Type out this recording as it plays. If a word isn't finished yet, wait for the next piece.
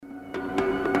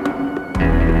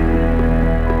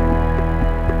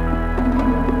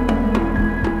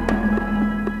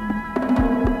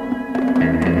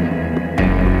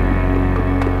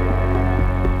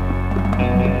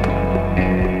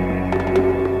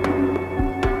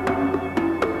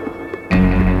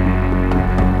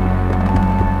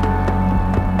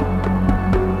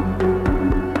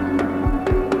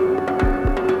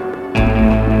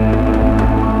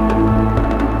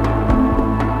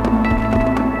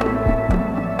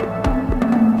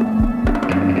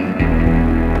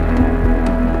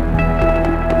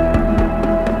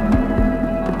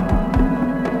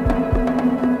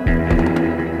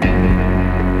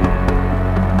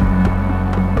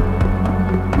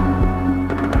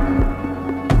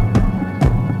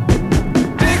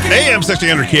AM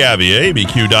 1600 KIVA,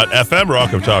 abq.fm,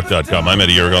 rockoftalk.com. I'm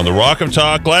Eddy Aragon, the Rock of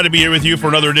Talk. Glad to be here with you for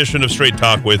another edition of Straight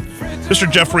Talk with Mr.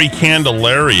 Jeffrey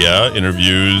Candelaria.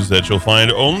 Interviews that you'll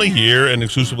find only here and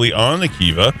exclusively on the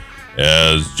Kiva,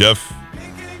 as Jeff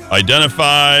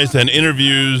identifies and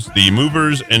interviews the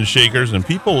movers and shakers and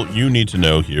people you need to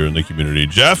know here in the community.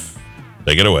 Jeff,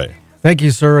 take it away. Thank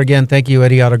you, sir. Again, thank you,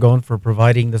 Eddy Aragon, for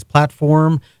providing this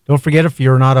platform. Don't forget, if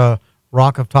you're not a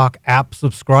Rock of Talk app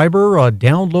subscriber,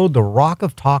 download the Rock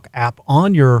of Talk app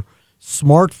on your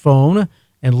smartphone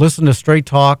and listen to Straight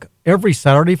Talk every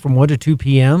Saturday from 1 to 2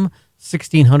 p.m.,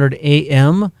 1600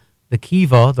 a.m., the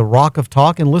Kiva, the Rock of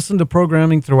Talk, and listen to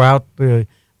programming throughout the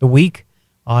week.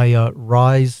 I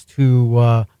rise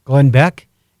to Glenn Beck,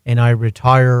 and I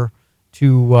retire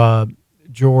to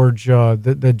George,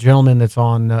 the gentleman that's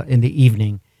on in the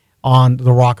evening on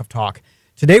the Rock of Talk.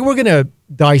 Today we're going to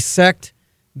dissect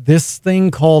this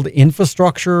thing called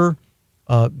infrastructure.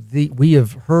 We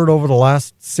have heard over the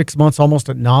last 6 months, almost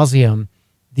ad nauseum,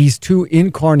 these two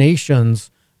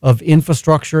incarnations of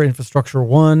infrastructure, Infrastructure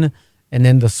One, and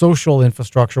then the social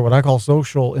infrastructure, what I call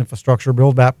social infrastructure,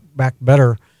 Build Back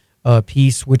Better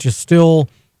piece, which is still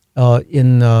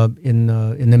in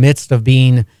the midst of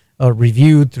being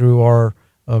reviewed through our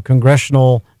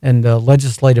congressional and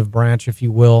legislative branch, if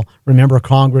you will. Remember,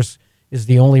 Congress is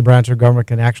the only branch of government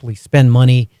can actually spend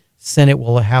money. Senate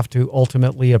will have to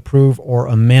ultimately approve or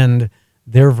amend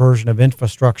their version of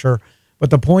infrastructure. But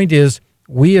the point is,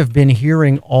 we have been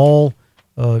hearing all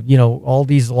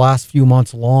these last few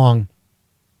months long,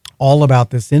 all about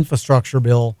this infrastructure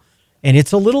bill, and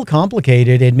it's a little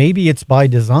complicated, and maybe it's by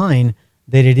design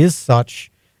that it is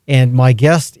such. And my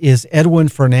guest is Edwin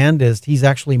Fernandez. He's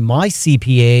actually my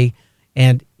CPA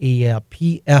and a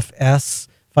PFS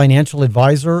financial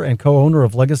advisor and co-owner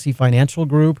of Legacy Financial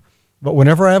Group. But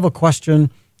whenever I have a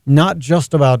question, not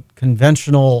just about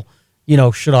conventional,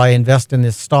 should I invest in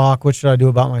this stock? What should I do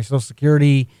about my Social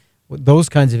Security? Those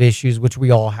kinds of issues, which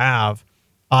we all have.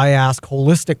 I ask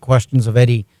holistic questions of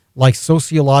Eddy, like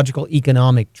sociological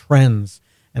economic trends.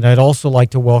 And I'd also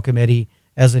like to welcome Eddy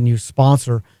as a new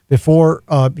sponsor. Before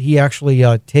he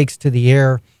actually takes to the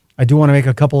air, I do want to make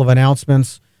a couple of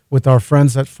announcements with our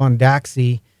friends at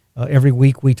Fundaxi. Every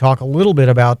week we talk a little bit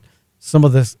about some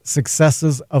of the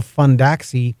successes of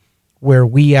Fundaxi, where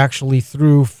we actually,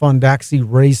 through Fundaxi,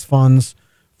 raise funds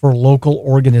for local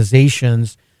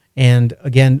organizations. And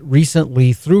again,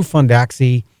 recently through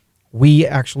Fundaxi, we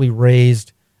actually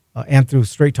raised, and through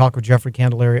Straight Talk with Jeffrey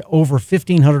Candelaria, over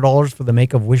 $1,500 for the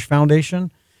Make-A-Wish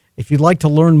Foundation. If you'd like to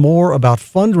learn more about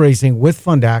fundraising with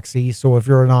Fundaxi, so if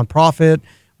you're a nonprofit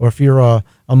or if you're a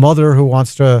mother who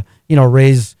wants to,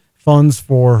 raise funds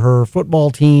for her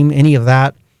football team, any of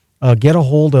that, get a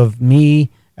hold of me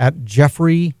at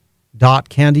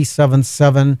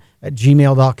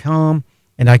jeffrey.candy77@gmail.com,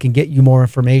 and I can get you more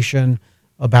information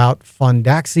about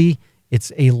Fundaxi.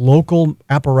 It's a local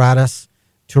apparatus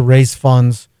to raise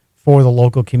funds for the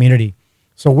local community.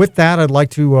 So with that, I'd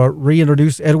like to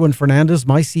reintroduce Edwin Fernandez,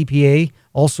 my CPA,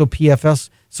 also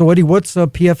PFS. So Eddy, what's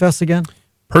PFS again?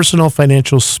 Personal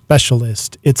Financial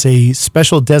Specialist. It's a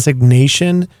special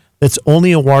designation that's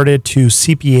only awarded to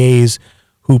CPAs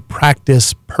who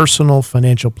practice personal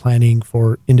financial planning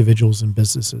for individuals and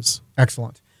businesses.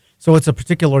 Excellent. So it's a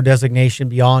particular designation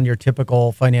beyond your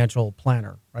typical financial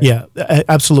planner, right? Yeah,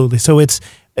 absolutely. So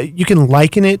you can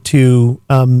liken it to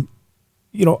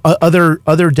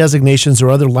other designations or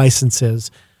other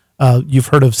licenses. You've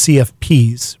heard of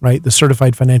CFPs, right? The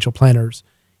Certified Financial Planners.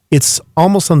 It's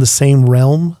almost on the same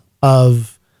realm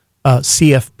of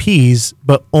CFPs,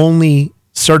 but only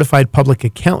certified public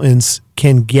accountants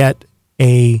can get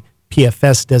a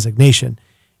PFS designation.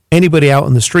 Anybody out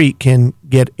on the street can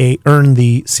earn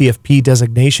the CFP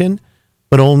designation,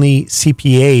 but only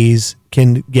CPAs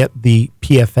can get the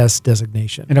PFS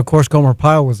designation. And of course, Gomer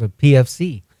Pyle was a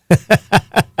PFC.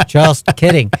 Just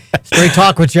kidding. Straight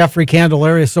Talk with Jeffrey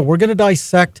Candelaria. So we're going to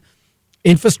dissect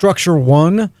Infrastructure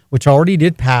One, which already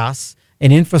did pass,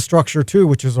 and Infrastructure Two,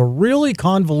 which is a really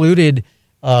convoluted,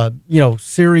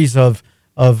 series of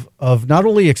not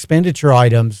only expenditure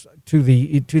items to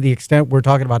the extent we're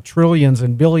talking about trillions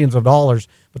and billions of dollars,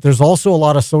 but there's also a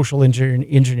lot of social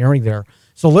engineering there.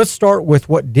 So let's start with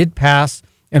what did pass,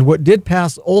 and what did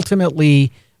pass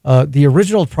ultimately. The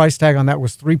original price tag on that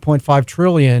was $3.5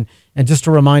 trillion. And just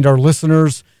to remind our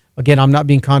listeners, again, I'm not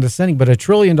being condescending, but $1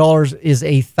 trillion is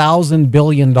 $1,000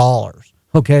 billion.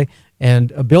 Okay.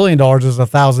 And $1 billion is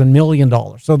 $1,000 million.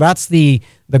 So that's the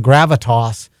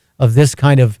gravitas of this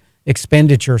kind of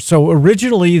expenditure. So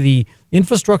originally the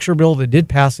infrastructure bill that did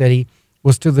pass, Eddy,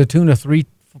 was to the tune of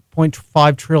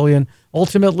 1.5 trillion.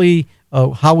 Ultimately,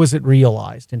 how was it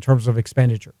realized in terms of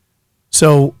expenditure?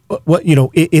 So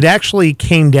it actually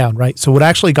came down, right? So what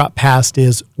actually got passed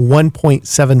is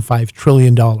 $1.75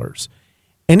 trillion.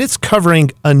 And it's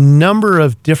covering a number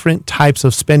of different types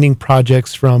of spending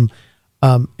projects from,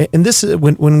 and this is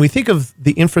when we think of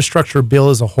the infrastructure bill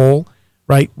as a whole,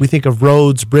 right? We think of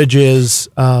roads, bridges,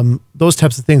 those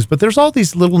types of things. But there's all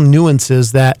these little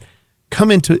nuances that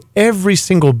come into every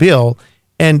single bill.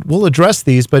 And we'll address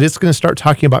these, but it's going to start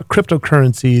talking about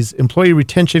cryptocurrencies, employee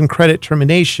retention, credit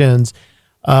terminations,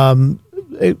 Superfund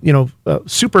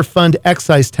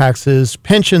excise taxes,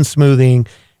 pension smoothing,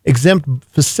 exempt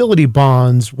facility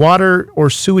bonds, water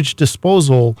or sewage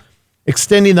disposal,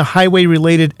 extending the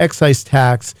highway-related excise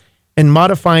tax, and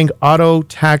modifying auto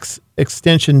tax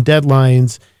extension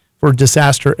deadlines for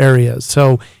disaster areas.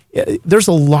 So there's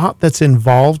a lot that's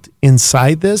involved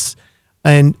inside this.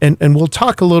 And we'll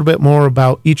talk a little bit more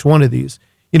about each one of these.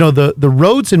 The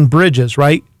roads and bridges,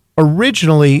 right?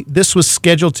 Originally, this was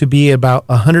scheduled to be about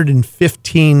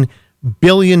 $115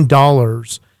 billion.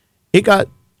 It got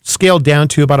scaled down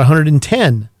to about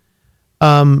 110.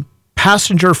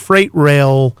 Passenger freight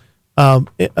rail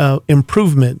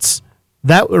improvements,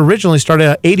 that originally started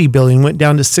at 80 billion, went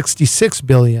down to 66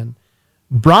 billion.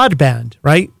 Broadband,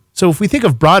 right? So if we think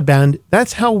of broadband,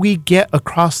 that's how we get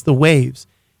across the waves.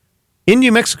 In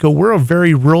New Mexico, we're a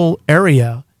very rural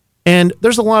area, and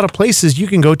there's a lot of places you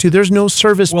can go to. There's no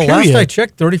service, period. Last I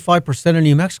checked, 35% of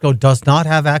New Mexico does not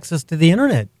have access to the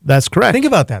internet. That's correct. Think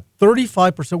about that.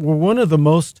 35%. We're one of the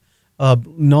most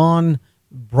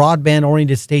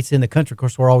non-broadband-oriented states in the country. Of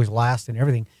course, we're always last in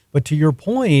everything. But to your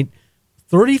point,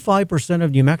 35%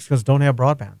 of New Mexicans don't have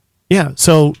broadband. Yeah,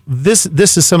 so this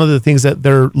is some of the things that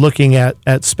they're looking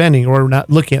at spending, or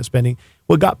not looking at spending,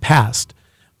 what got passed.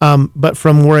 But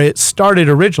from where it started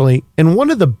originally, and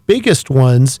one of the biggest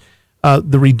ones,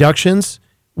 the reductions,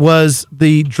 was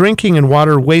the drinking and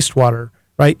wastewater,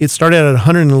 right? It started at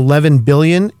 111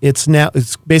 billion. It's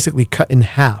basically cut in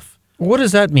half. What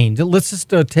does that mean? Let's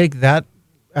just take that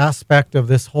aspect of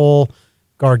this whole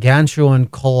gargantuan,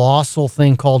 colossal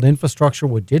thing called infrastructure,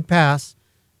 what did pass.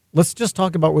 Let's just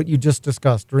talk about what you just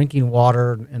discussed, drinking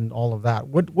water and all of that.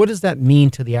 What does that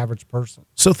mean to the average person?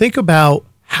 So think about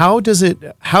how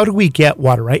do we get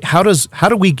water, right? How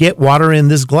do we get water in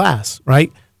this glass,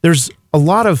 right? There's a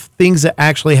lot of things that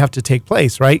actually have to take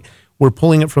place, right? We're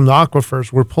pulling it from the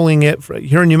aquifers. We're pulling it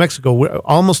here in New Mexico.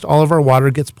 Almost all of our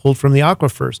water gets pulled from the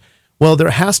aquifers. Well, there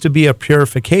has to be a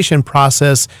purification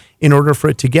process in order for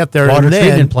it to get there. Water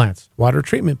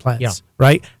treatment plants, yeah.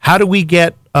 Right? How do we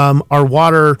get our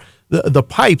water, the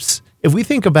pipes? If we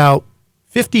think about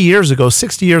 50 years ago,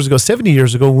 60 years ago, 70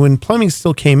 years ago, when plumbing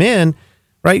still came in,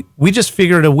 right? We just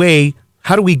figured a way,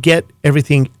 how do we get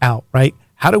everything out, right?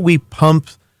 How do we pump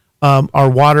our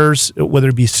waters, whether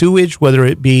it be sewage, whether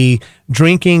it be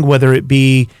drinking, whether it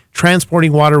be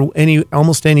transporting water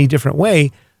almost any different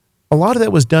way? A lot of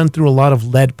that was done through a lot of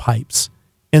lead pipes.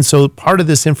 And so part of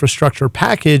this infrastructure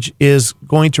package is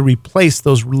going to replace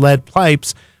those lead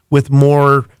pipes with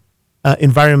more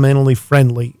environmentally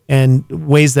friendly and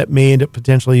ways that may end up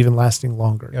potentially even lasting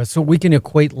longer. Yeah, so we can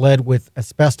equate lead with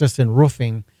asbestos in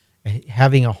roofing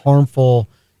having a harmful,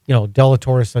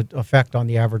 deleterious effect on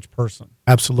the average person.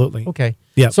 Absolutely. Okay.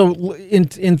 Yeah. So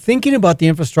in thinking about the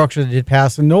infrastructure that did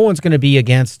pass, and no one's going to be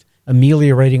against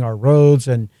ameliorating our roads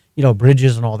and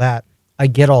bridges and all that. I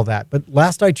get all that. But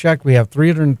last I checked, we have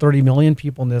 330 million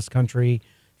people in this country,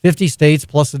 50 states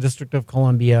plus the District of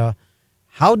Columbia.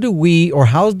 How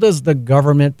does the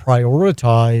government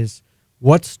prioritize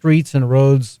what streets and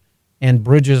roads and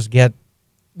bridges get,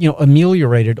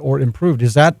 ameliorated or improved?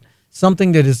 Is that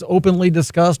something that is openly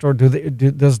discussed, or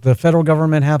does the federal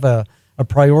government have a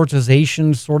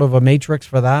prioritization sort of a matrix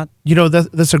for that?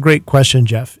 That's a great question,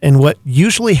 Jeff. And what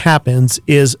usually happens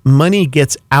is money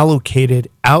gets allocated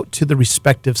out to the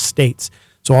respective states.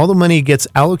 So all the money gets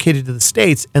allocated to the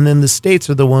states, and then the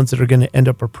states are the ones that are going to end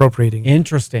up appropriating.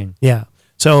 Interesting. Yeah.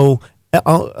 So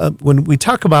when we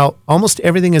talk about, almost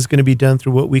everything is going to be done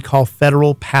through what we call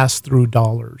federal pass-through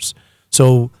dollars.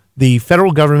 So the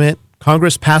federal government,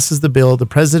 Congress passes the bill, the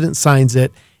president signs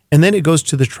it, and then it goes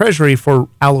to the Treasury for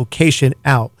allocation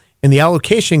out. And the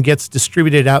allocation gets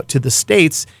distributed out to the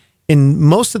states. In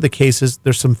most of the cases,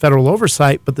 there's some federal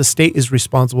oversight, but the state is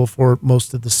responsible for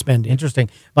most of the spending. Interesting.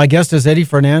 My guest is Eddy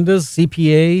Fernandez,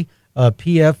 CPA,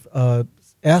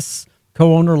 PFS,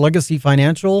 co-owner, Legacy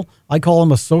Financial. I call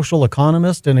him a social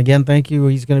economist. And again, thank you.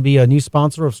 He's going to be a new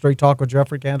sponsor of Straight Talk with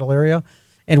Jeffrey Candelaria.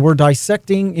 And we're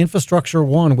dissecting Infrastructure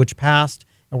One, which passed.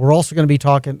 And we're also going to be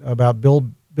talking about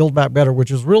Build Back Better,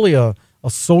 which is really a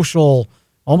social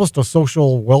almost a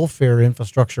social welfare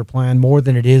infrastructure plan more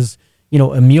than it is,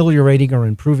 ameliorating or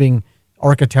improving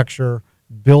architecture,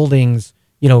 buildings,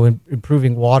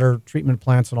 improving water treatment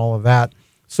plants and all of that.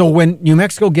 So when New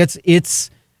Mexico gets its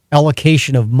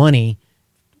allocation of money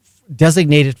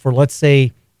designated for, let's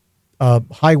say,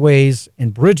 highways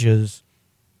and bridges,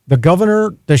 the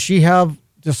governor, does she have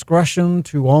discretion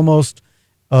to almost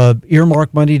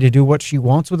earmark money to do what she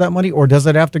wants with that money? Or does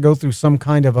it have to go through some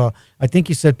kind of I think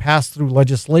you said pass-through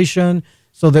legislation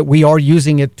so that we are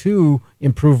using it to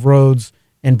improve roads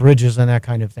and bridges and that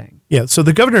kind of thing? Yeah, so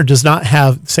the governor does not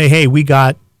say, hey, we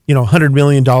got $100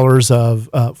 million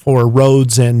for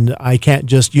roads, and I can't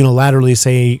just unilaterally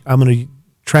say I'm going to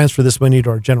transfer this money to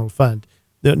our general fund.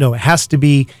 No, it has to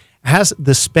be,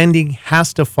 the spending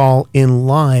has to fall in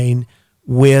line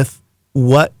with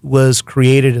what was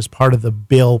created as part of the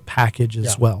bill package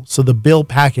as well. So the bill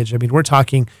package, we're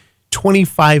talking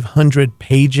 2,500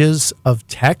 pages of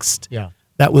text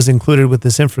that was included with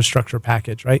this infrastructure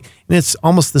package, right? And it's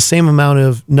almost the same amount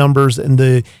of numbers in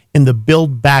the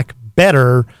Build Back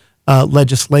Better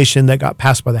legislation that got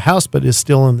passed by the House, but is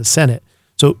still in the Senate.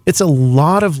 So it's a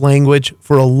lot of language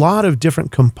for a lot of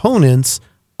different components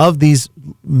of these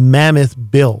mammoth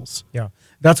bills. Yeah,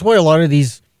 that's why a lot of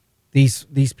these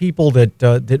people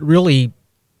that really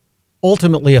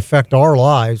ultimately affect our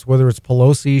lives, whether it's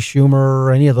Pelosi, Schumer,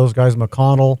 or any of those guys,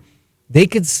 McConnell, they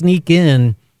could sneak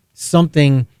in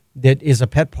something that is a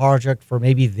pet project for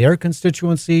maybe their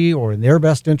constituency or in their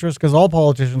best interest, because all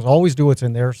politicians always do what's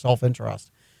in their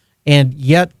self-interest. And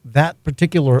yet that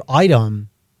particular item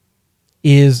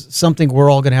is something we're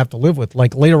all going to have to live with.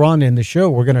 Like later on in the show,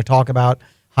 we're going to talk about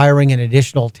hiring an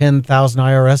additional 10,000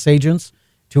 IRS agents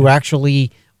to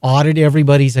actually audit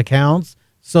everybody's accounts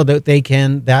so that they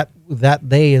can,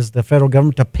 they as the federal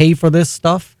government, to pay for this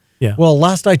stuff. Yeah. Well,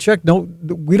 last I checked, no,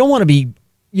 we don't want to be,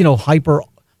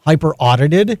 hyper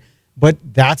audited, but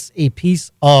that's a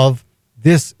piece of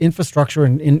this infrastructure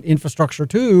and infrastructure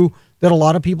too that a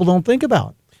lot of people don't think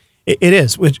about. It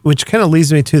is, which kind of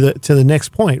leads me to the next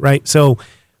point, right? So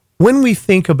when we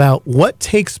think about what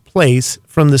takes place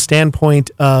from the standpoint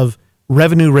of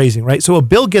revenue raising, right? So a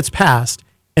bill gets passed,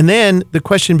 and then the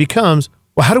question becomes,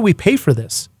 well, how do we pay for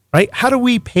this, right? How do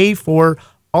we pay for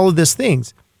all of these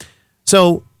things?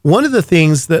 So one of the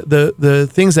things the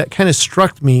things that kind of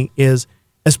struck me is,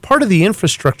 as part of the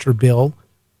infrastructure bill,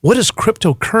 what does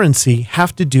cryptocurrency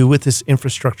have to do with this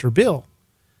infrastructure bill?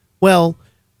 Well,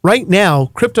 right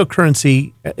now,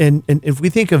 cryptocurrency, and if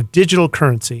we think of digital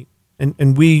currency,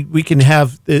 and we can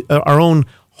have our own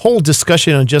whole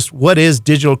discussion on just what is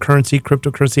digital currency,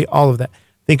 cryptocurrency, all of that.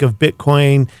 Think of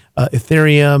Bitcoin,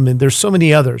 Ethereum, and there's so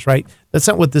many others, right? That's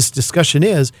not what this discussion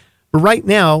is. But right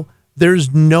now,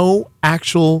 there's no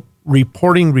actual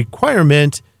reporting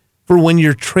requirement for when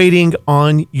you're trading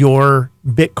on your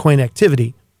Bitcoin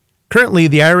activity. Currently,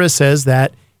 the IRS says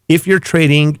that if you're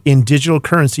trading in digital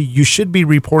currency, you should be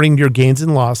reporting your gains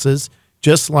and losses,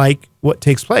 just like what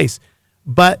takes place.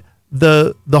 But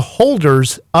the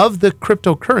holders of the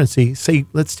cryptocurrency, say,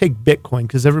 let's take Bitcoin,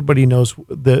 because everybody knows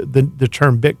the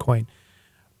term Bitcoin.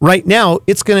 Right now,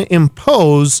 it's going to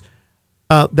impose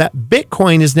that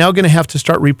Bitcoin is now going to have to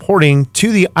start reporting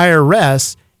to the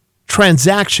IRS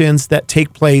transactions that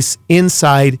take place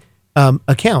inside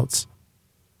accounts.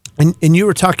 And you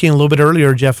were talking a little bit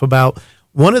earlier, Jeff, about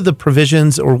one of the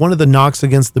provisions or one of the knocks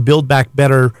against the Build Back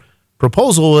Better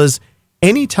proposal is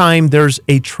anytime there's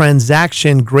a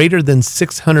transaction greater than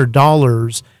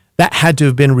 $600, that had to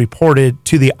have been reported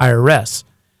to the IRS.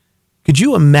 Could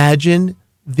you imagine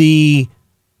the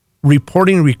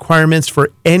reporting requirements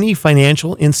for any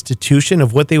financial institution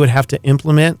of what they would have to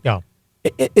implement? Yeah.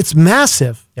 It's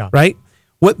massive, right?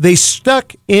 What they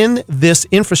stuck in this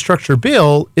infrastructure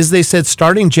bill is they said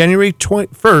starting January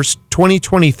 1st,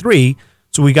 2023,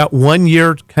 so we got 1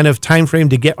 year kind of time frame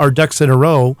to get our ducks in a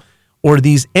row, or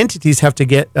these entities have to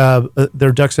get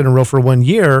their ducks in a row for 1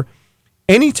 year.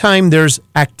 Anytime there's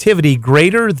activity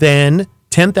greater than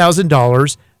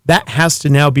 $10,000, that has to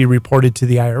now be reported to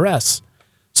the IRS.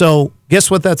 So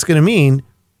guess what that's going to mean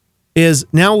is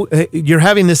now you're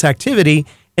having this activity,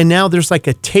 and now there's like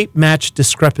a tape match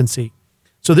discrepancy.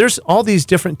 So there's all these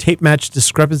different tape match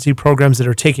discrepancy programs that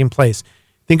are taking place.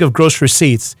 Think of gross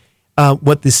receipts.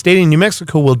 What the state of New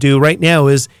Mexico will do right now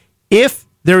is if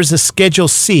there is a Schedule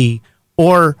C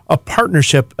or a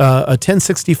partnership, a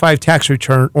 1065 tax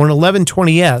return or an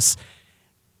 1120S,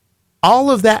 all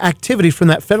of that activity from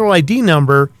that federal ID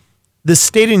number, the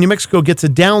state of New Mexico gets a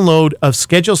download of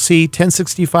Schedule C,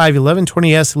 1065,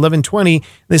 1120S, 1120.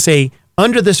 They say,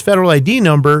 under this federal ID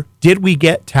number, did we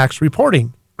get tax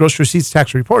reporting, gross receipts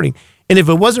tax reporting? And if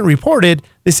it wasn't reported,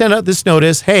 they sent out this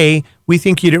notice, hey, we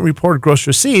think you didn't report gross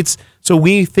receipts, so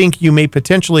we think you may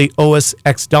potentially owe us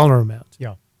X dollar amount.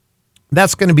 Yeah.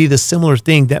 That's going to be the similar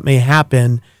thing that may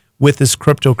happen with this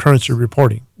cryptocurrency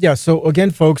reporting. Yeah, so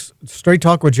again, folks, Straight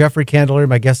Talk with Jeffrey Candelaria.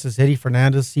 My guest is Eddy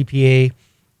Fernandez, CPA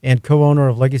and co-owner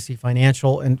of Legacy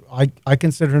Financial. And I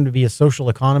consider him to be a social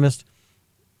economist,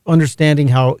 understanding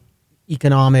how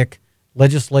economic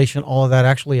legislation, all of that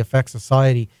actually affects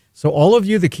society. So all of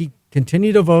you that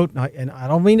continue to vote, and I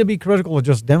don't mean to be critical of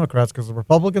just Democrats, because the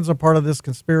Republicans are part of this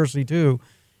conspiracy too.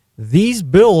 These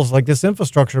bills, like this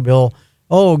infrastructure bill,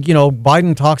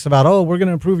 Biden talks about, we're going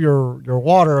to improve your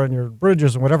water and your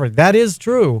bridges and whatever. That is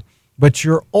true. But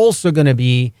you're also going to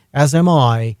be, as am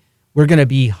I, we're going to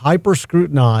be hyper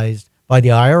scrutinized by the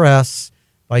IRS,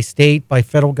 by state, by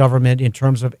federal government in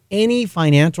terms of any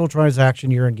financial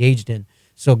transaction you're engaged in.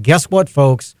 So guess what,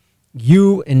 folks?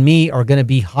 You and me are going to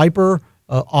be hyper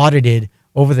audited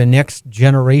over the next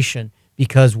generation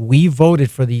because we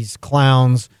voted for these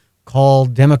clowns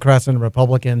called Democrats and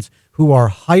Republicans who are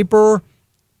hyper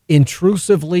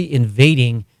intrusively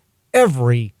invading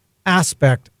every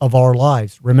aspect of our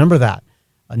lives. Remember that.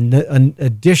 An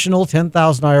additional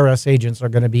 10,000 IRS agents are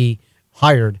going to be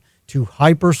hired to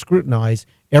hyper scrutinize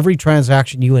every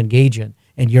transaction you engage in.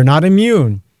 And you're not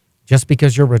immune just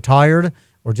because you're retired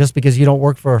or just because you don't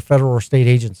work for a federal or state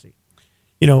agency.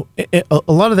 A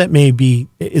lot of that may be,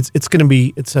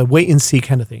 it's a wait and see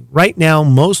kind of thing. Right now,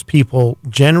 most people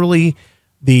generally,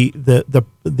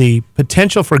 the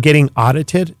potential for getting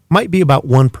audited might be about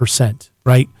 1%,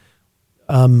 right?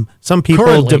 Some people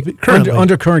currently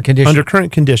under current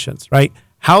conditions, right?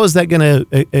 How is that going to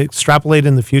extrapolate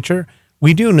in the future?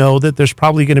 We do know that there's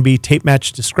probably going to be tape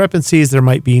match discrepancies. There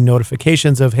might be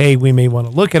notifications of, hey, we may want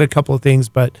to look at a couple of things,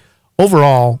 but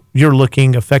overall, you're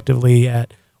looking effectively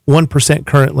at 1%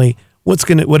 currently. What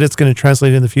it's going to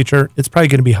translate in the future? It's probably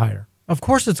going to be higher. Of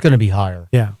course, it's going to be higher.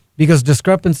 Yeah, because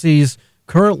discrepancies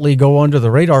currently go under the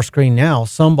radar screen now,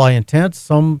 some by intent,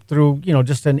 some through,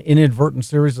 just an inadvertent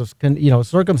series of,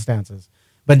 circumstances.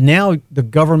 But now the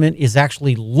government is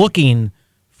actually looking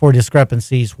for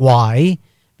discrepancies. Why?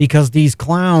 Because these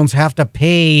clowns have to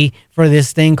pay for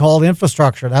this thing called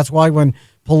infrastructure. That's why when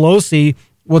Pelosi,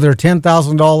 with her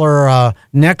 $10,000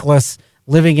 necklace,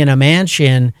 living in a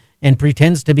mansion and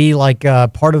pretends to be like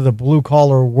part of the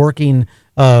blue-collar working,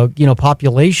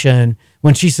 population,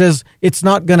 when she says it's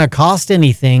not going to cost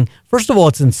anything, first of all,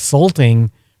 it's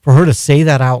insulting for her to say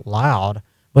that out loud.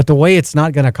 But the way it's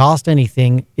not going to cost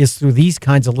anything is through these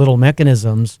kinds of little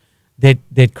mechanisms that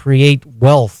create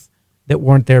wealth that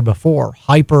weren't there before,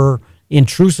 hyper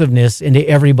intrusiveness into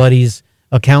everybody's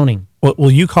accounting.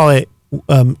 Well, you call it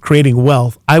creating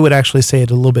wealth. I would actually say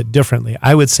it a little bit differently.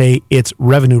 I would say it's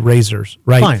revenue raisers,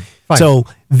 right? Fine. So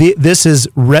this is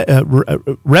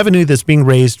revenue that's being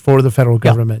raised for the federal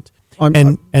government. Yeah.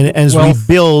 And as we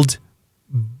build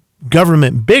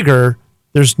government bigger,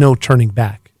 there's no turning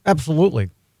back. Absolutely.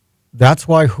 That's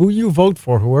why who you vote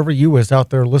for, whoever you is out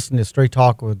there listening to Straight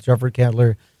Talk with Jeffrey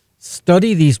Candelaria,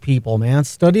 study these people, man.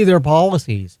 Study their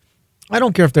policies. I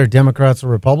don't care if they're Democrats or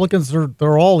Republicans.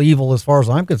 They're all evil as far as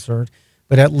I'm concerned.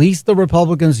 But at least the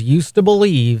Republicans used to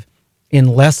believe in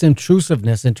less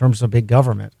intrusiveness in terms of big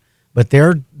government. But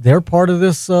they're part of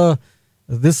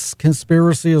this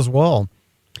conspiracy as well.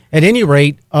 At any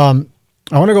rate, I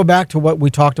want to go back to what we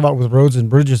talked about with roads and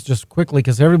bridges just quickly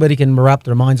because everybody can wrap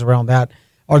their minds around that.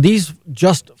 Are these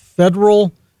just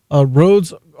federal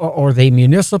roads or are they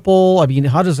municipal? I mean,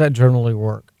 how does that generally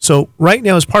work? So right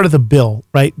now, as part of the bill,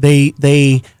 right,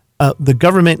 the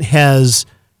government has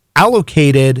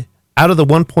allocated out of the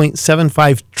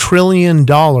 $1.75 trillion,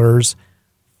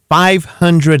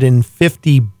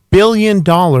 $550 billion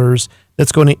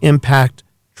that's going to impact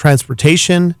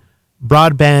transportation,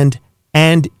 broadband,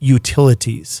 and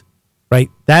utilities, right?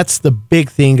 That's the big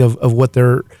thing of what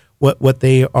they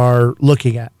are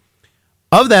looking at.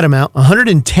 Of that amount,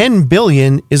 $110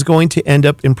 billion is going to end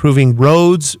up improving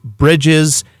roads,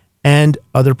 bridges, and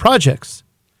other projects,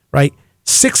 right?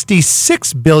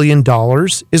 $66 billion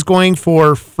is going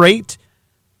for freight,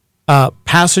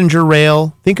 passenger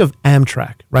rail. Think of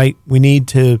Amtrak, right? We need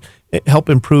to help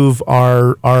improve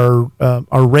our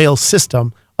rail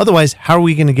system. Otherwise, how are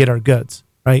we going to get our goods,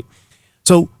 right?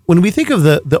 So when we think of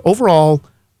the overall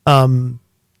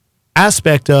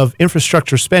aspect of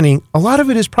infrastructure spending, a lot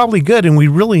of it is probably good and we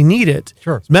really need it.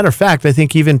 Sure. As a matter of fact, I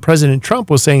think even President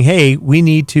Trump was saying, hey, we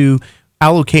need to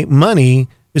allocate money.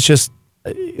 It's just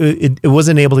it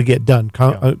wasn't able to get done.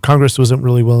 Congress wasn't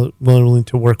really willing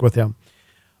to work with him.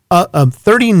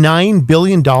 $39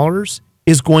 billion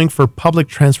is going for public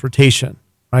transportation,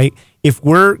 right? If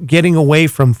we're getting away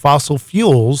from fossil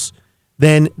fuels,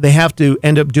 then they have to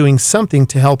end up doing something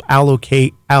to help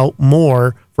allocate out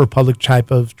more for public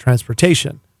type of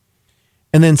transportation.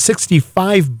 And then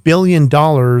 $65 billion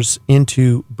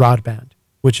into broadband,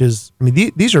 which is, I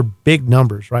mean, these are big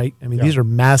numbers, right? I mean, these are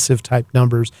massive type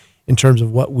numbers in terms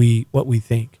of what we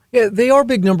think. Yeah, they are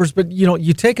big numbers, but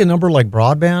you take a number like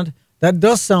broadband, that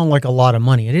does sound like a lot of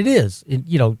money, and it is.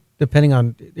 Depending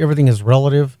on, everything is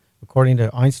relative, according to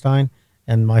Einstein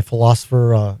and my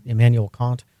philosopher Immanuel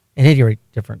Kant. And at any rate,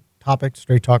 different topic.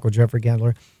 Straight Talk with Jeffrey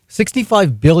Candelaria.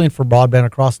 $65 billion for broadband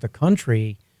across the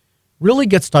country really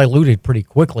gets diluted pretty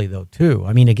quickly, though. Too.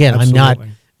 I mean, again,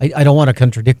 Absolutely. I don't want to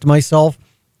contradict myself.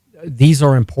 These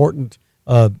are important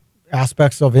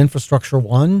aspects of infrastructure.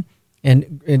 One.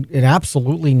 And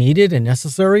absolutely needed and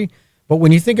necessary. But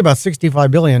when you think about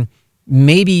 $65 billion,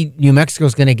 maybe New Mexico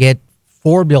is going to get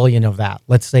 $4 billion of that.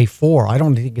 Let's say 4. I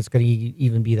don't think it's going to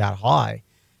even be that high.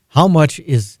 How much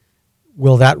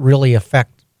will that really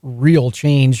affect real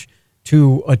change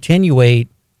to attenuate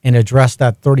and address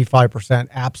that 35%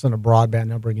 absent of broadband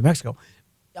number in New Mexico?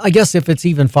 I guess if it's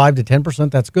even 5 to 10%,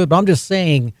 that's good. But I'm just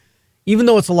saying, even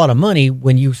though it's a lot of money,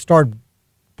 when you start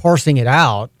parsing it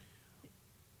out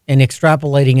and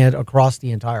extrapolating it across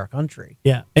the entire country.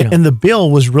 Yeah. And the bill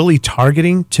was really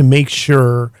targeting to make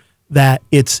sure that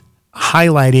it's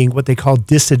highlighting what they call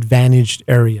disadvantaged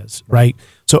areas, right?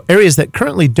 So areas that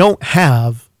currently don't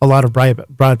have a lot of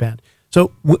broadband.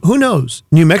 So who knows?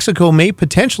 New Mexico may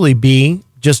potentially be,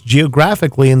 just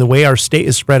geographically in the way our state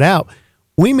is spread out,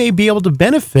 we may be able to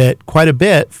benefit quite a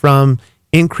bit from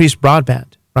increased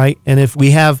broadband, right? And if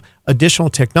we have additional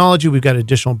technology, we've got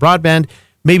additional broadband,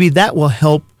 maybe that will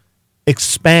help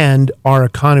expand our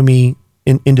economy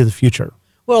into the future.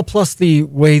 Well, plus the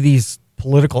way these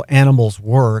political animals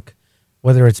work,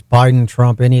 whether it's Biden,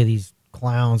 Trump, any of these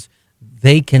clowns,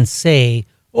 they can say,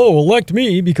 oh, elect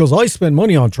me because I spend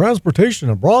money on transportation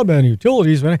and broadband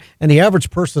utilities. And the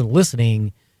average person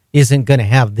listening isn't going to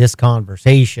have this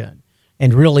conversation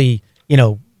and really,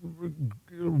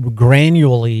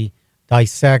 granularly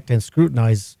dissect and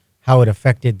scrutinize how it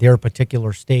affected their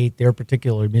particular state, their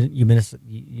particular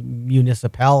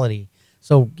municipality.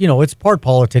 So, it's part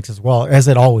politics as well, as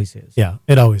it always is. Yeah,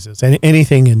 it always is. And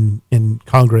anything in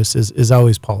Congress is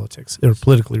always politics. They're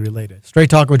politically related.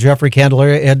 Straight Talk with Jeffrey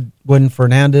Candelaria. Edwin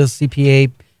Fernandez,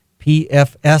 CPA,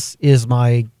 PFS, is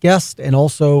my guest, and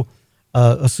also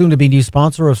a soon-to-be new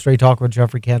sponsor of Straight Talk with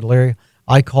Jeffrey Candelaria.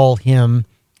 I call him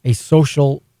a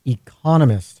social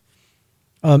economist.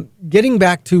 Getting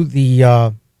back to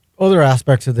the other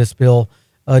aspects of this bill,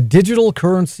 digital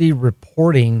currency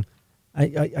reporting,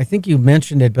 I think you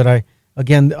mentioned it, but I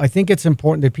think it's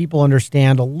important that people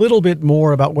understand a little bit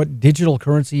more about what digital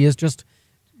currency is. Just,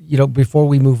 before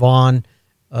we move on,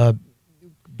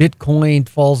 Bitcoin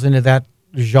falls into that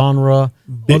genre.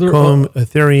 Bitcoin,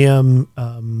 Ethereum,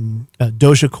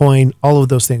 Dogecoin, all of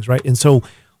those things, right? And so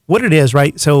what it is,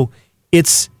 right? So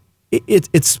it's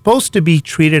supposed to be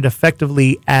treated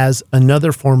effectively as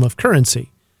another form of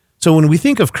currency. So when we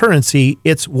think of currency,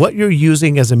 it's what you're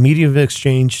using as a medium of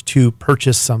exchange to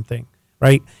purchase something,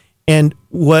 right? And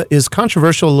what is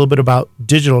controversial a little bit about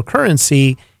digital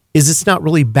currency is it's not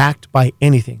really backed by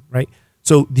anything, right?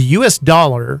 So the US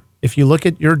dollar, if you look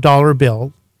at your dollar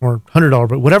bill or $100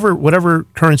 bill, whatever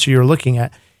currency you're looking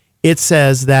at, it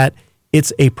says that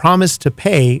it's a promise to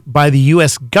pay by the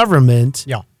US government.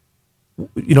 Yeah.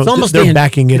 They're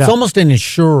backing it up. It's almost an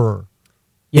insurer.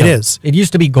 It is. It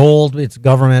used to be gold. It's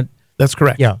government. That's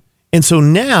correct. Yeah. And so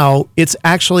now it's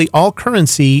actually all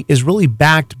currency is really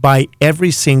backed by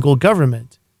every single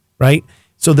government, right?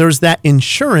 So there's that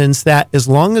insurance that as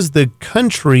long as the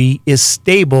country is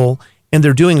stable and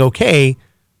they're doing okay,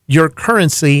 your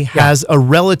currency has a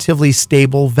relatively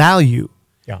stable value.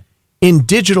 Yeah. In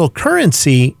digital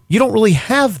currency, you don't really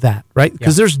have that, right?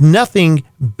 Because there's nothing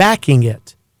backing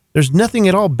it. There's nothing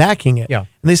at all backing it. Yeah.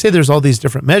 And they say there's all these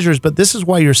different measures, but this is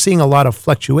why you're seeing a lot of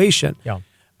fluctuation. Yeah.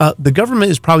 The government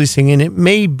is probably saying, and it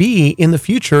may be in the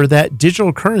future, that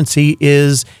digital currency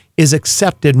is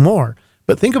accepted more.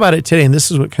 But think about it today, and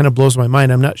this is what kind of blows my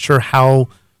mind. I'm not sure how,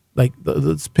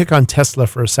 let's pick on Tesla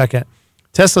for a second.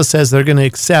 Tesla says they're going to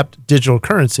accept digital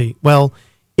currency. Well,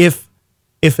 if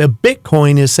a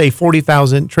Bitcoin is, say,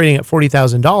 trading at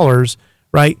 $40,000,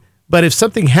 right? But if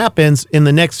something happens in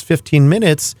the next 15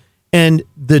 minutes and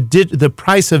the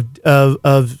price of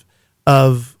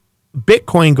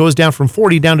Bitcoin goes down from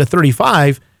 40 down to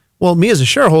 35, well, me as a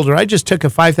shareholder, I just took a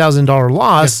 $5,000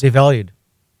 loss. It's devalued.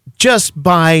 Just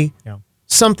by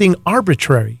something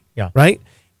arbitrary, right?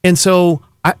 And so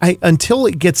I until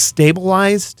it gets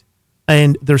stabilized,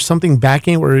 and there's something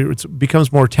backing where it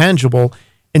becomes more tangible.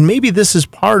 And maybe this is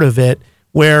part of it,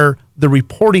 where the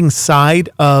reporting side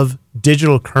of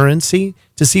digital currency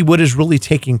to see what is really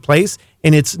taking place,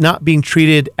 and it's not being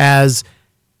treated as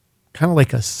kind of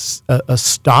like a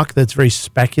stock that's very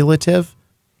speculative.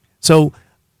 So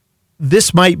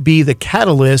this might be the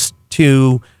catalyst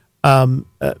to, from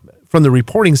the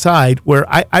reporting side, where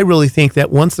I really think that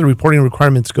once the reporting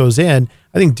requirements goes in,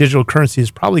 I think digital currency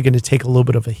is probably going to take a little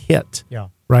bit of a hit. Yeah.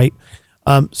 Right.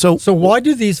 So why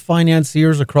do these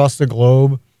financiers across the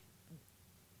globe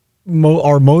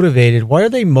are motivated? Why are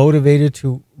they motivated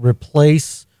to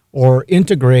replace or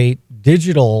integrate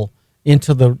digital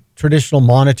into the traditional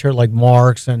monetary, like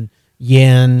marks and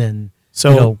yen and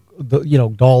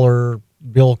dollar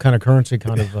bill kind of currency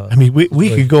kind of? I mean, we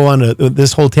could go on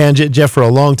this whole tangent, Jeff, for a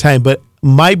long time. But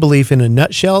my belief, in a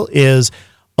nutshell, is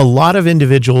a lot of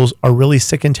individuals are really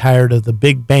sick and tired of the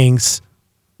big banks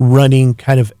running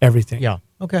kind of everything. Yeah.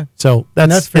 Okay. So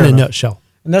that's fair in enough. a nutshell.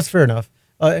 And that's fair enough.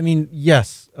 I mean,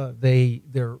 yes,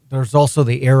 there's also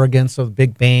the arrogance of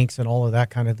big banks and all of that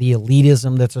kind of the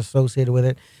elitism that's associated with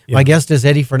it. Yeah. My guest is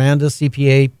Eddy Fernandez,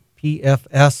 CPA,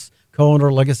 PFS,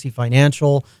 co-owner, Legacy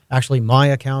Financial, actually my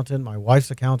accountant, my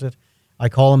wife's accountant. I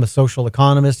call him a social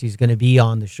economist. He's going to be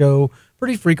on the show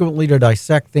pretty frequently to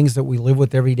dissect things that we live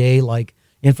with every day, like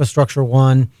Infrastructure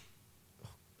One.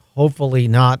 Hopefully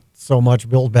not so much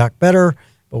Build Back Better,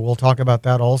 but we'll talk about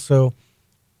that also.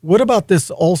 What about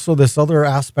this other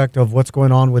aspect of what's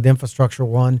going on with Infrastructure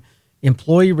One,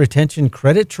 employee retention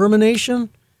credit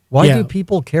termination? Why do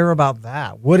people care about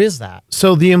that? What is that?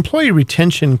 So the employee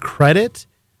retention credit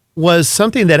was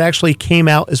something that actually came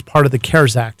out as part of the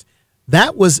CARES Act.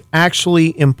 That was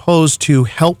actually imposed to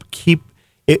help keep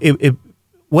it.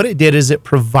 What it did is it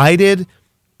provided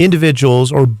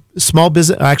individuals or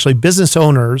business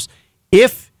owners,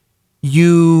 if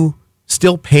you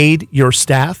still paid your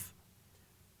staff,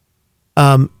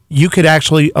 you could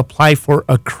actually apply for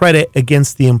a credit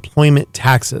against the employment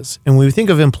taxes. And when we think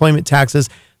of employment taxes,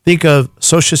 think of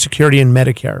Social Security and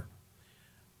Medicare.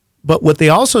 But what they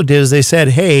also did is they said,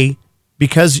 hey,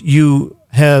 because you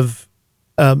have,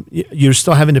 you're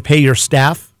still having to pay your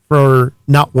staff for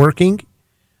not working,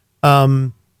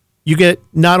 you get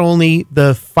not only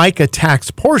the FICA tax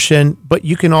portion, but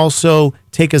you can also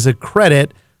take as a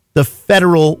credit the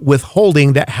federal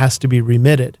withholding that has to be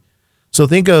remitted. So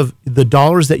think of the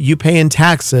dollars that you pay in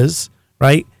taxes,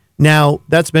 right? Now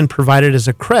that's been provided as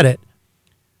a credit.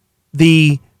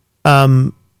 The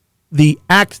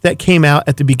act that came out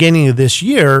at the beginning of this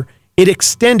year, it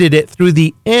extended it through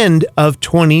the end of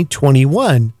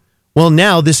 2021. Well,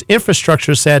 now this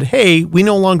infrastructure said, hey, we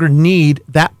no longer need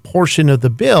that portion of the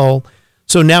bill.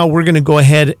 So now we're going to go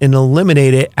ahead and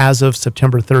eliminate it as of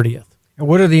September 30th. And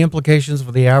what are the implications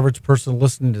for the average person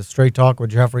listening to Straight Talk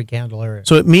with Jeffrey Candelaria?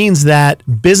 So it means that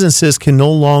businesses can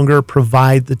no longer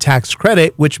provide the tax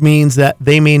credit, which means that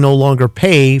they may no longer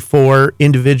pay for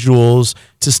individuals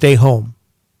to stay home.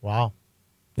 Wow.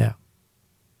 Yeah.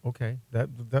 Okay.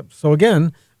 So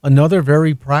again, another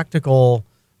very practical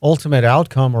ultimate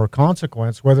outcome or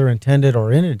consequence, whether intended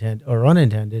or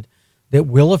unintended, that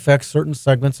will affect certain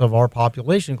segments of our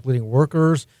population, including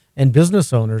workers and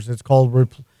business owners. It's called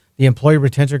the Employee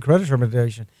Retention Credit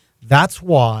Termination. That's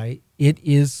why it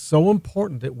is so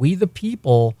important that we, the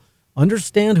people,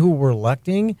 understand who we're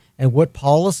electing and what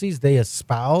policies they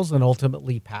espouse and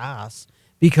ultimately pass,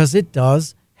 because it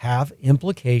does have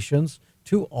implications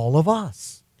to all of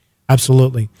us.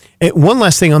 Absolutely. And one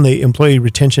last thing on the employee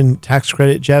retention tax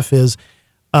credit, Jeff, is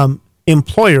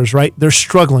employers, right? They're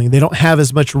struggling. They don't have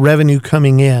as much revenue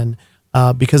coming in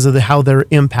because of how they're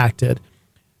impacted.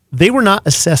 They were not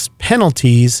assessed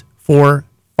penalties for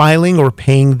filing or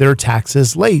paying their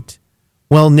taxes late.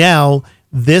 Well, now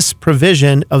this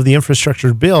provision of the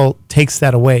infrastructure bill takes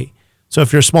that away. So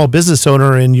if you're a small business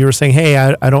owner and you're saying, hey,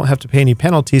 I don't have to pay any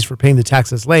penalties for paying the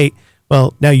taxes late,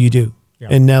 well, now you do. Yeah.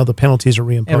 And now the penalties are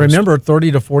reimposed. And remember,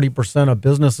 30 to 40% of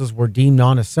businesses were deemed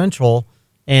non-essential,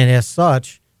 and as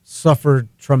such, suffered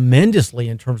tremendously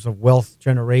in terms of wealth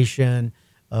generation,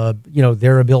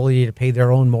 their ability to pay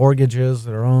their own mortgages,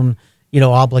 their own,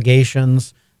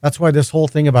 obligations. That's why this whole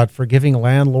thing about forgiving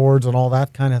landlords and all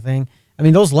that kind of thing. I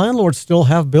mean, those landlords still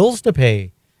have bills to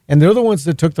pay, and they're the ones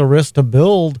that took the risk to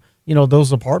build,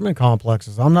 those apartment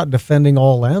complexes. I'm not defending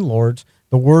all landlords.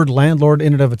 The word landlord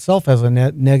in and of itself has a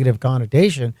negative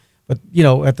connotation, but,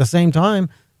 at the same time,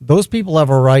 those people have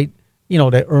a right,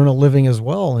 to earn a living as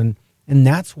well. And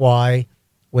that's why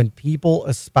when people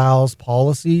espouse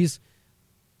policies,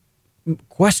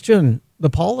 question the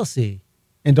policy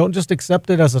and don't just accept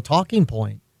it as a talking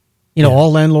point.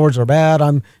 All landlords are bad.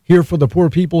 I'm here for the poor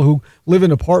people who live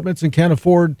in apartments and can't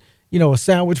afford, a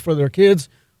sandwich for their kids.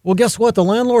 Well, guess what? The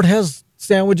landlord has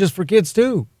sandwiches for kids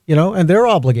too, and their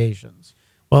obligations.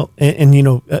 Well,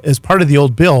 and as part of the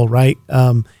old bill, right,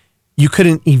 you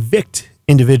couldn't evict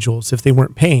individuals if they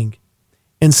weren't paying.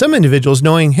 And some individuals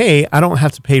knowing, hey, I don't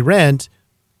have to pay rent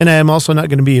and I am also not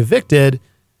going to be evicted,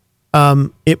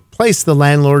 it placed the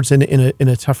landlords in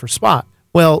a tougher spot.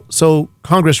 Well, so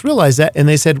Congress realized that, and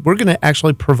they said, we're going to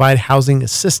actually provide housing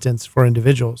assistance for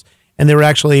individuals. And they were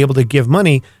actually able to give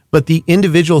money, but the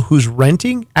individual who's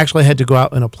renting actually had to go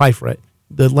out and apply for it.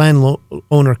 The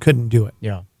landowner couldn't do it.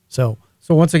 Yeah. So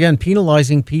once again,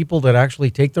 penalizing people that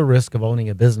actually take the risk of owning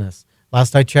a business.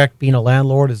 Last I checked, being a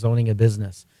landlord is owning a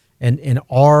business. And in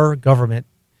our government,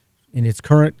 in its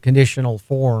current conditional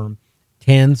form,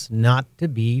 tends not to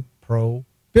be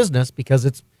pro-business because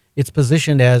it's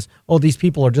positioned as, these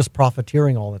people are just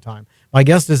profiteering all the time. My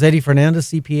guest is Eddy Fernandez,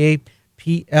 CPA,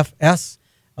 PFS,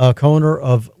 co-owner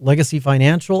of Legacy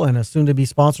Financial and a soon-to-be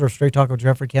sponsor of Straight Talk with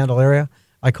Jeffrey Candelaria.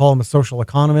 I call him a social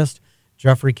economist,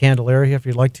 Jeffrey Candelaria. If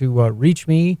you'd like to reach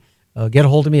me, get a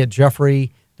hold of me at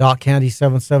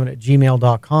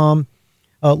jeffrey.candy77@gmail.com.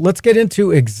 Let's get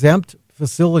into exempt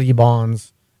facility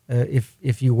bonds,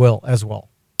 if you will, as well.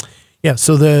 Yeah,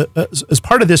 so as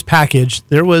part of this package,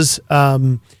 there was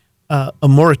a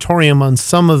moratorium on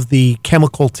some of the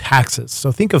chemical taxes.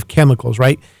 So think of chemicals,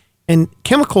 right? And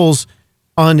chemicals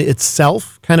on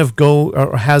itself kind of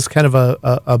has kind of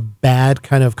a bad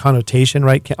kind of connotation,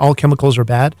 right? All chemicals are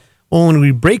bad. Well, when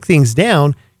we break things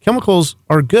down, chemicals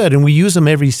are good and we use them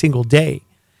every single day.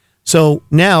 So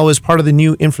now as part of the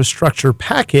new infrastructure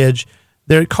package,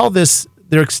 they're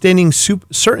extending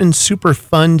certain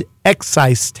Superfund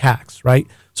excise tax, right?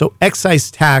 So excise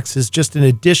tax is just an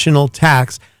additional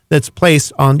tax that's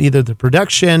placed on either the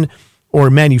production or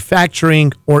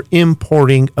manufacturing or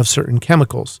importing of certain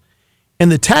chemicals. And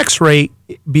the tax rate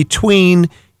between,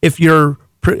 think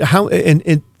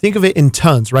of it in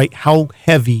tons, right? How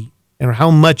heavy or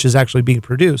how much is actually being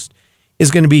produced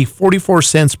is going to be 44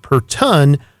 cents per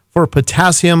ton for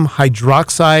potassium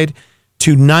hydroxide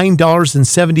to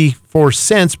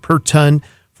 $9.74 per ton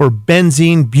for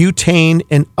benzene, butane,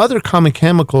 and other common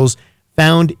chemicals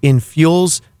found in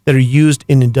fuels that are used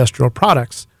in industrial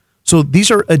products. So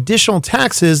these are additional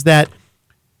taxes that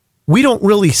we don't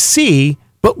really see,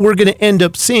 but we're going to end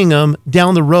up seeing them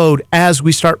down the road as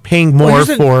we start paying more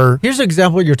for. Here's an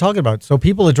example of what you're talking about. So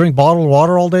people that drink bottled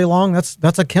water all day long,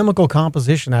 that's a chemical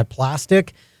composition, that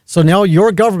plastic. So now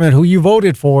your government, who you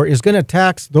voted for, is going to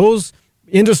tax those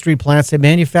industry plants that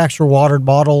manufacture water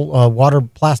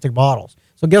plastic bottles.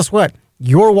 So guess what?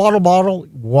 Your bottle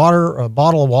of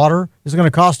water is going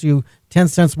to cost you 10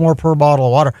 cents more per bottle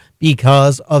of water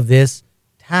because of this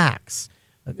tax.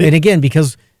 And again,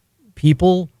 because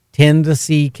people tend to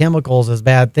see chemicals as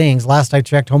bad things. Last I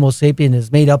checked, Homo sapien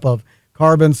is made up of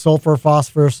carbon, sulfur,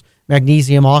 phosphorus,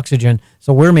 magnesium, oxygen.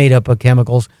 So we're made up of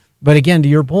chemicals. But again, to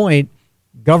your point,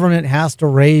 government has to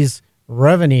raise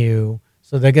revenue.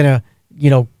 So they're going to,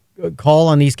 call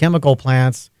on these chemical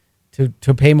plants to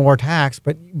pay more tax.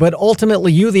 But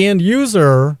ultimately, you, the end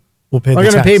user, are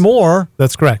going to pay more.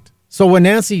 That's correct. So when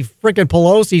Nancy frickin'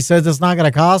 Pelosi says it's not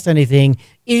going to cost anything,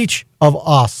 each of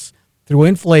us, through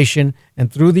inflation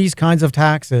and through these kinds of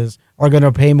taxes, are going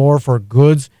to pay more for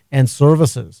goods and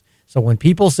services. So when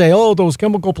people say, those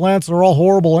chemical plants are all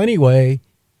horrible anyway,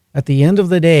 at the end of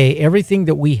the day, everything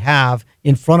that we have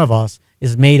in front of us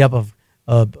is made up of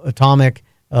atomic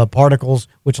particles,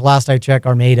 which last I checked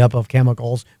are made up of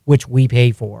chemicals, which we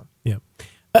pay for. Yeah.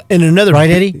 And another... Right,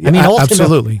 Eddy?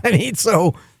 Absolutely.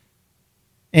 So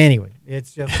anyway,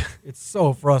 it's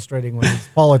so frustrating when these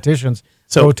politicians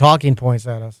throw talking points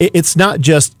at us. It's not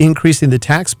just increasing the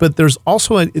tax, but there's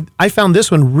also I found this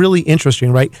one really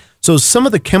interesting, right? So some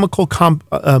of the chemical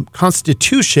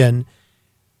constitution,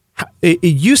 it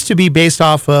used to be based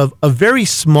off of a very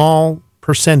small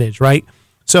percentage, right?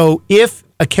 So if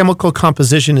a chemical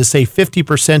composition is, say,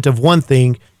 50% of one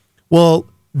thing, well,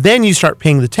 then you start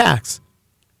paying the tax.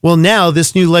 Well, now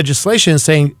this new legislation is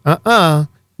saying, now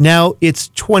it's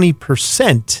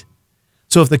 20%.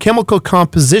 So if the chemical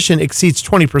composition exceeds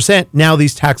 20%, now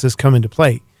these taxes come into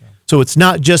play. Yeah. So it's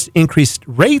not just increased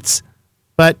rates,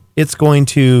 but it's going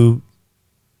to...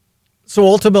 So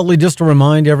ultimately, just to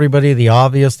remind everybody the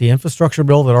obvious, the infrastructure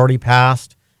bill that already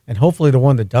passed, and hopefully the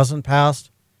one that doesn't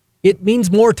pass, it means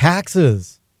more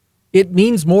taxes. It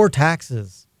means more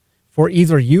taxes for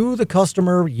either you, the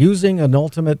customer, using an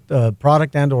ultimate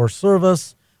product and or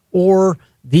service, or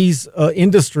these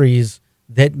industries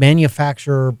that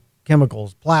manufacture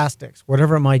chemicals, plastics,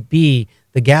 whatever it might be,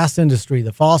 the gas industry,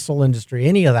 the fossil industry,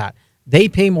 any of that, they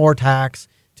pay more tax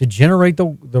to generate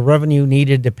the revenue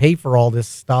needed to pay for all this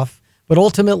stuff. But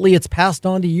ultimately, it's passed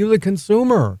on to you, the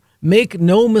consumer. Make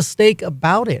no mistake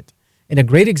about it. And a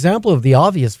great example of the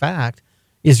obvious fact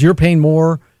is you're paying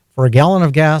more for a gallon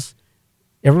of gas.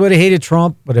 Everybody hated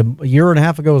Trump, but a year and a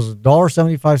half ago it was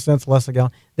 $1.75 less a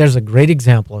gallon. There's a great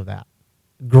example of that.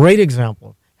 Great example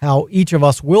of how each of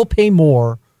us will pay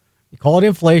more. You call it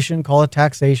inflation, call it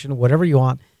taxation, whatever you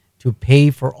want, to pay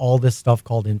for all this stuff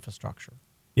called infrastructure.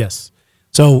 Yes.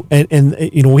 So, and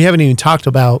you know, we haven't even talked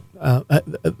about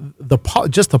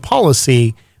just the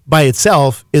policy by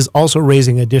itself is also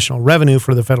raising additional revenue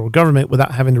for the federal government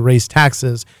without having to raise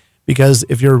taxes. Because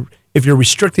if you're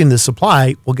restricting the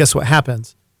supply, well, guess what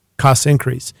happens? Costs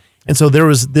increase. And so there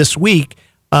was this week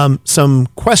some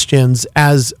questions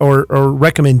or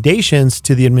recommendations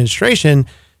to the administration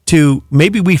to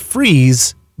maybe we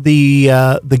freeze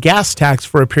the gas tax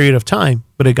for a period of time,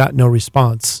 but it got no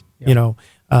response. Yep. You know,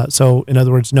 so in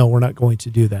other words, no, we're not going to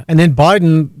do that. And then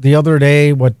Biden the other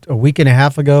day, a week and a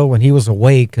half ago, when he was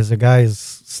awake, because the guy is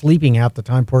sleeping half the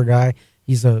time, poor guy.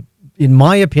 In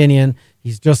my opinion,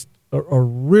 he's just a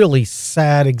really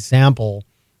sad example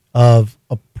of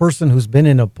a person who's been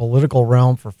in a political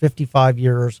realm for 55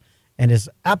 years and is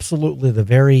absolutely the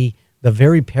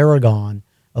very paragon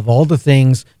of all the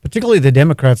things, particularly the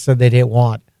Democrats said they didn't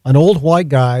want. An old white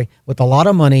guy with a lot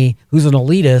of money who's an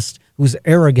elitist, who's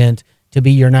arrogant to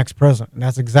be your next president. And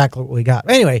that's exactly what we got.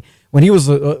 Anyway, when he was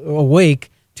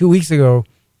awake 2 weeks ago,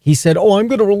 he said, I'm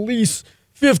going to release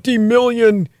 50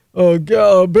 million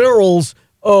barrels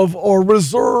of our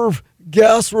reserve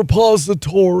gas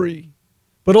repository.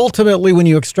 But ultimately, when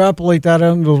you extrapolate that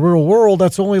into the real world,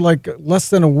 that's only like less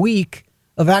than a week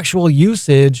of actual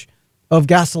usage of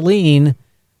gasoline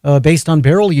based on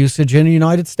barrel usage in the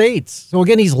United States. So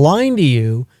again, he's lying to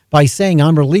you by saying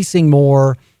I'm releasing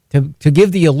more to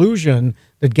give the illusion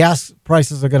that gas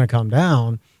prices are going to come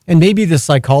down. And maybe the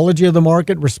psychology of the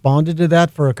market responded to that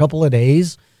for a couple of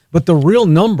days. But the real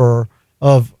number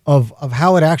of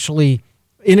how it actually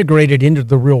integrated into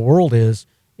the real world is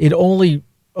it only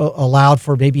allowed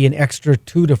for maybe an extra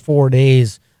 2 to 4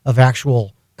 days of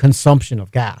actual consumption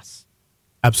of gas.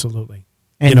 Absolutely.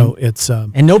 And, you know, it's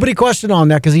and nobody questioned on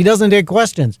that because he doesn't take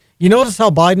questions. You notice how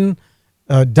Biden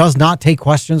does not take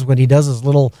questions when he does his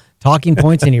little talking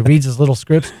points and he reads his little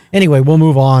scripts. Anyway, we'll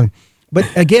move on. But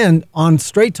again, on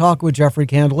Straight Talk with Jeffrey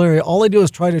Candelaria, all I do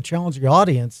is try to challenge the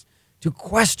audience to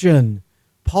question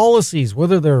policies,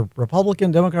 whether they're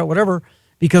Republican, Democrat, whatever,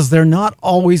 because they're not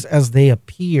always as they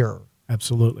appear.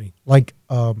 Absolutely. Like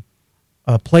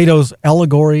Plato's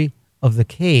allegory of the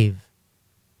cave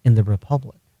in the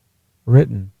Republic,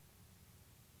 written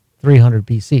 300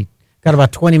 BC. Got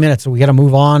about 20 minutes, so we got to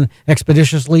move on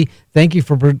expeditiously. Thank you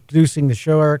for producing the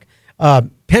show, Eric.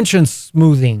 Pension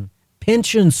smoothing.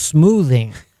 Sounds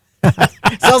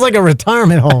like a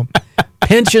retirement home.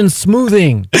 Pension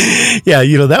smoothing. Yeah,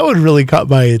 you know, that one really caught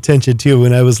my attention too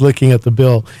when I was looking at the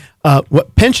bill.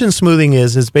 What pension smoothing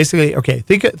is basically, okay,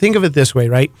 think of it this way,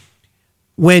 right?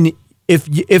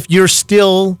 If you're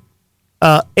still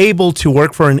able to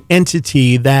work for an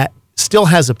entity that still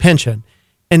has a pension,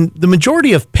 and the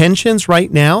majority of pensions right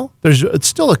now, it's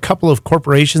still a couple of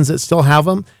corporations that still have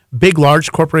them. Big,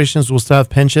 large corporations will still have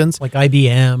pensions. Like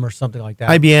IBM or something like that.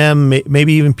 IBM,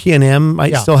 maybe even P&M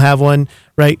might still have one,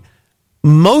 right?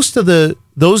 Most of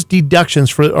those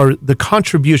deductions are the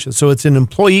contributions. So it's an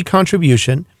employee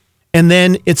contribution, and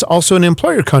then it's also an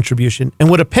employer contribution. And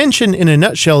what a pension in a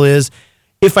nutshell is,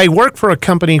 if I work for a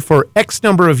company for X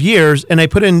number of years and I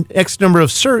put in X number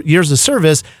of years of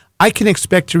service, I can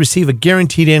expect to receive a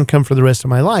guaranteed income for the rest of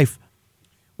my life.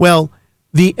 Well,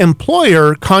 the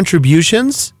employer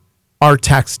contributions are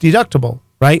tax deductible,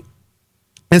 right?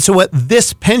 And so what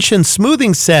this pension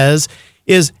smoothing says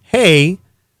is, hey,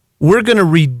 we're going to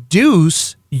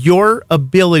reduce your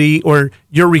ability or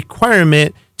your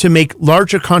requirement to make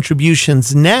larger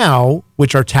contributions now,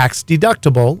 which are tax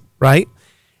deductible, right?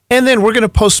 And then we're going to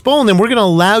postpone them. We're going to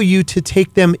allow you to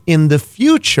take them in the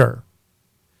future.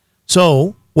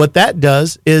 So what that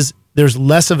does is there's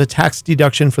less of a tax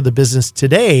deduction for the business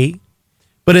today,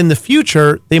 but in the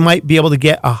future, they might be able to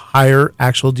get a higher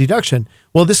actual deduction.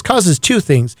 Well, this causes two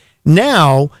things.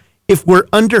 Now, if we're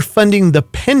underfunding the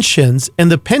pensions and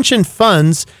the pension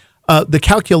funds, the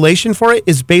calculation for it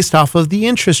is based off of the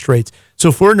interest rates. So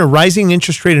if we're in a rising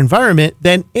interest rate environment,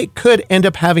 then it could end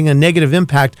up having a negative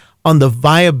impact on the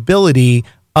viability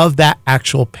of that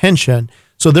actual pension.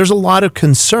 So there's a lot of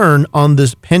concern on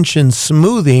this pension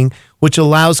smoothing, which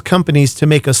allows companies to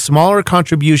make a smaller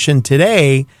contribution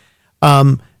today,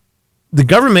 the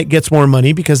government gets more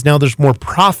money because now there's more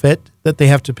profit that they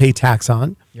have to pay tax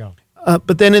on. Yeah.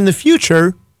 But then in the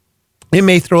future, it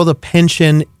may throw the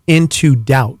pension into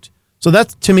doubt. So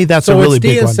that's, to me, that's a really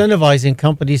big one. So it's de-incentivizing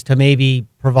companies to maybe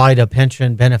provide a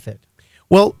pension benefit.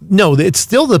 Well, no, it's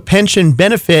still the pension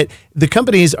benefit. The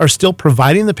companies are still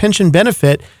providing the pension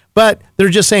benefit, but they're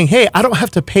just saying, hey, I don't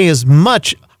have to pay as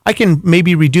much. I can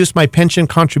maybe reduce my pension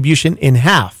contribution in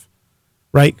half,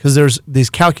 right? Because there's these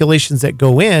calculations that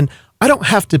go in. I don't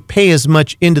have to pay as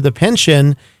much into the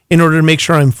pension in order to make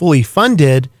sure I'm fully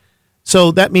funded.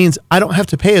 So that means I don't have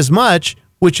to pay as much,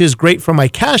 which is great for my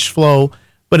cash flow,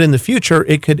 but in the future,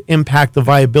 it could impact the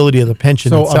viability of the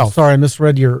pension itself. I'm sorry, I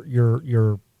misread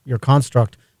your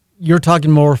construct. You're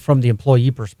talking more from the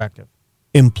employee perspective.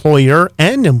 Employer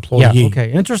and employee. Yeah,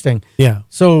 okay, interesting. Yeah.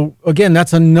 So again,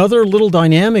 that's another little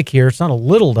dynamic here. It's not a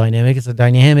little dynamic, it's a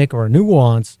dynamic or a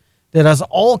nuance that has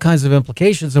all kinds of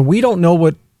implications, and we don't know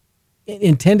what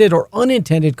intended or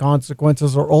unintended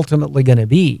consequences are ultimately going to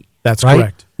be. That's right?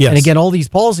 correct. Yes. And again, all these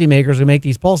policymakers who make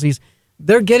these policies,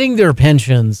 they're getting their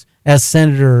pensions as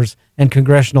senators and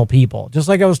congressional people. Just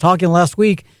like I was talking last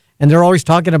week, and they're always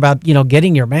talking about,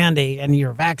 getting your mandate and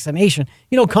your vaccination.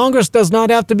 Congress does not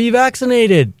have to be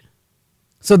vaccinated.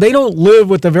 So they don't live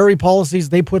with the very policies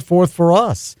they put forth for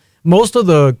us. Most of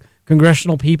the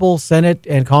congressional people, Senate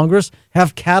and Congress,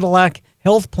 have Cadillac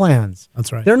health plans.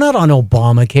 That's right. They're not on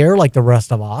Obamacare like the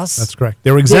rest of us. That's correct.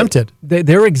 They're exempted.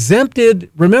 They're exempted.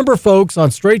 Remember, folks,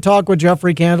 on Straight Talk with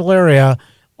Jeffrey Candelaria,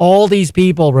 all these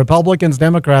people, Republicans,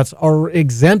 Democrats, are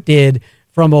exempted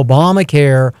from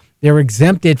Obamacare. They're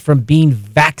exempted from being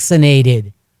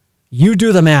vaccinated. You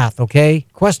do the math, okay?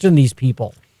 Question these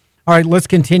people. All right, let's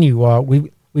continue.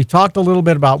 We talked a little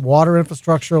bit about water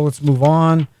infrastructure. Let's move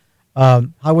on.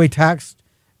 Highway tax.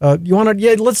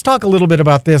 Let's talk a little bit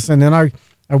about this, and then I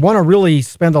want to really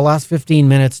spend the last 15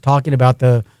 minutes talking about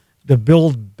the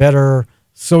build better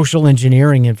social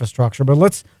engineering infrastructure.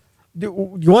 But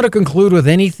do you want to conclude with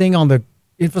anything on the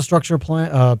infrastructure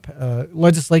plan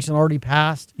legislation already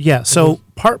passed? Yeah. So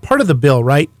part of the bill,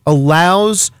 right,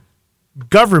 allows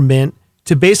government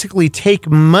to basically take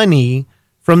money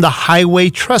from the Highway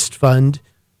Trust Fund.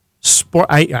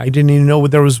 I didn't even know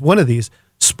there was one of these.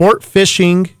 Sport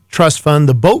Fishing Trust Fund,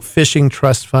 the Boat Fishing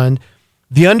Trust Fund,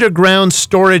 the Underground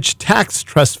Storage Tax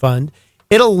Trust Fund.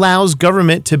 It allows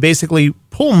government to basically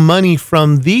pull money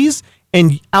from these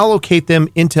and allocate them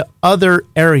into other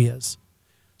areas.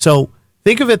 So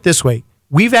think of it this way.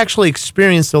 We've actually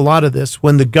experienced a lot of this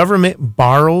when the government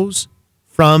borrows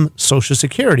from Social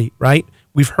Security, right?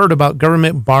 We've heard about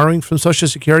government borrowing from Social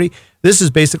Security. This is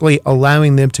basically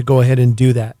allowing them to go ahead and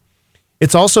do that.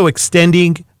 It's also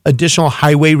extending additional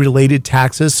highway-related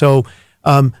taxes. So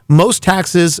most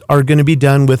taxes are going to be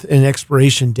done with an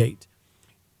expiration date.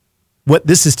 What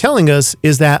this is telling us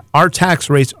is that our tax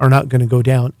rates are not going to go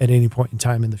down at any point in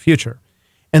time in the future.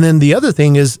 And then the other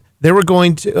thing is they were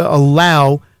going to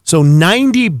allow, so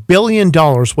 $90 billion,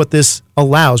 what this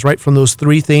allows, right, from those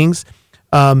three things,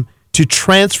 to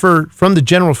transfer from the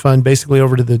general fund basically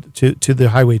over to the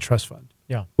Highway Trust Fund.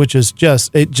 Yeah, which is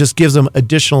it just gives them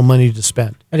additional money to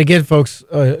spend. And again, folks,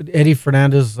 Eddy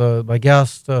Fernandez, my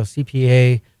guest,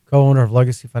 CPA, co-owner of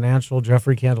Legacy Financial,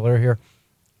 Jeffrey Candelaria here.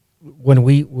 When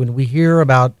we hear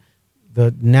about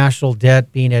the national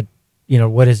debt being at,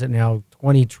 what is it now,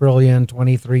 20 trillion,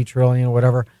 23 trillion,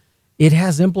 whatever, it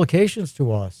has implications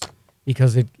to us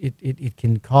because it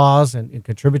can cause and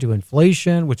contribute to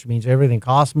inflation, which means everything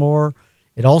costs more.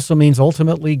 It also means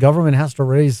ultimately government has to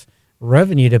raise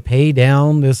revenue to pay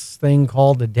down this thing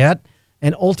called the debt.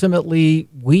 And ultimately,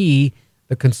 we,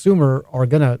 the consumer, are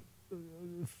going to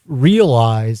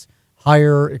realize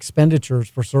higher expenditures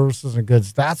for services and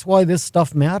goods. That's why this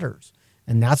stuff matters.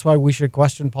 And that's why we should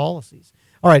question policies.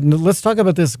 All right, let's talk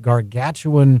about this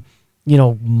gargantuan,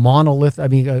 monolith,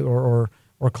 or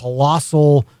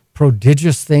colossal,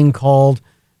 prodigious thing called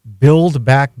Build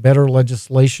Back Better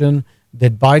legislation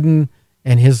that Biden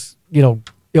and his,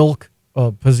 ilk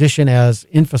position as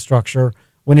infrastructure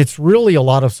when it's really a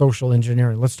lot of social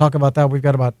engineering. Let's talk about that. We've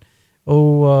got about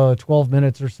 12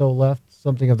 minutes or so left,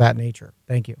 something of that nature.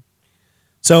 Thank you.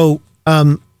 So,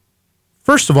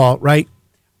 first of all, right,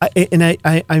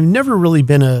 I've never really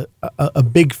been a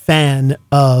big fan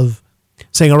of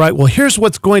saying, all right, well, here's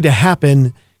what's going to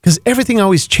happen, because everything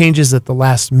always changes at the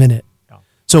last minute. Yeah.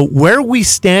 So where we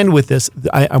stand with this,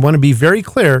 I want to be very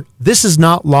clear, this is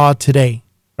not law today,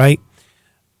 right?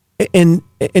 And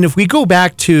if we go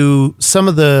back to some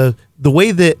of the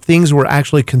way that things were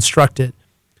actually constructed,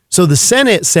 so the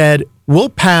Senate said, we'll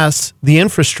pass the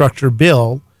infrastructure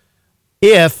bill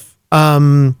if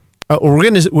or we're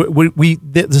going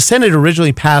to, the Senate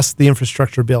originally passed the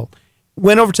infrastructure bill,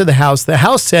 went over to the House. The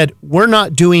House said, we're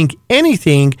not doing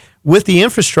anything with the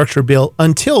infrastructure bill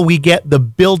until we get the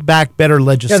Build Back Better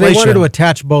legislation. Yeah, they wanted to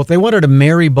attach both. They wanted to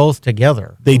marry both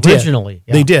together. They originally.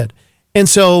 They did. And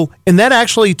that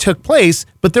actually took place,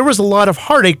 but there was a lot of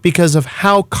heartache because of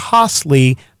how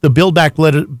costly the Build Back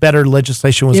Better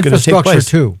legislation was going to take place. Infrastructure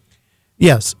too.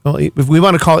 Yes. Well, if we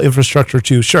want to call it infrastructure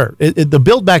too, sure. The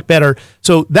Build Back Better.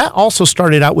 So that also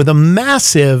started out with a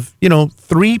massive,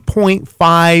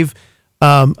 3.5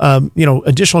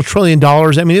 additional $1 trillion.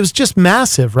 I mean, it was just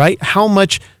massive, right? How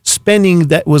much spending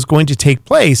that was going to take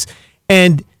place.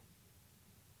 And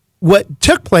what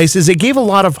took place is it gave a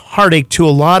lot of heartache to a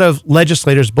lot of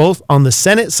legislators, both on the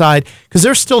Senate side, because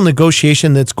there's still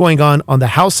negotiation that's going on the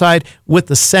House side with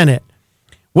the Senate.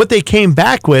 What they came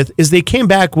back with is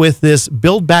this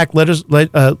Build Back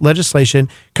legislation,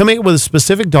 coming up with a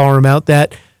specific dollar amount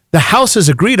that the House has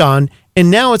agreed on,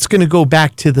 and now it's going to go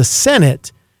back to the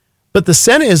Senate. But the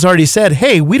Senate has already said,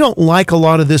 hey, we don't like a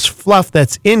lot of this fluff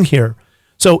that's in here.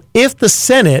 So if the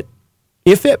Senate,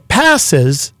 if it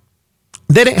passes,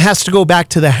 then it has to go back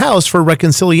to the House for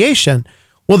reconciliation.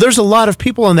 Well, there's a lot of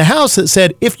people in the House that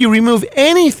said, if you remove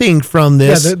anything from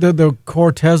this... Yeah, the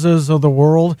Cortezes of the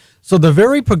world. So the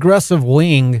very progressive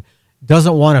wing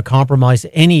doesn't want to compromise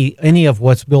any of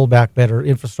what's Build Back Better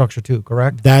infrastructure too,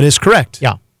 correct? That is correct.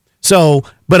 Yeah. So,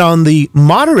 but on the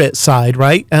moderate side,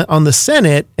 right, on the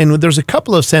Senate, and there's a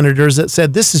couple of senators that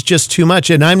said, this is just too much,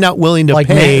 and I'm not willing to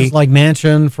pay... Like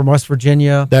Manchin from West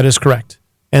Virginia. That is correct.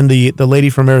 And the lady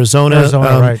from Arizona.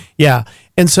 Right. Yeah.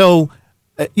 And so...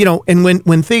 and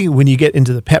when you get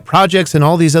into the pet projects and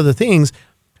all these other things,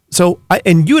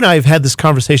 and you and I have had this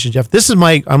conversation, Jeff.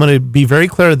 I'm going to be very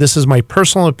clear. This is my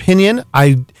personal opinion.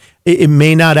 It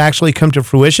may not actually come to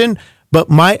fruition, but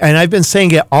and I've been saying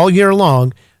it all year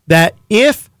long, that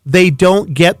if they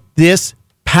don't get this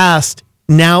passed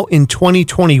now in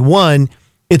 2021,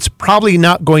 it's probably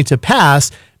not going to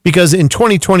pass. Because in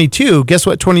 2022, guess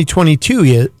what 2022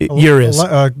 year is?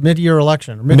 Mid-year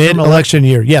election. Mid-election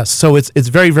year, yes. So it's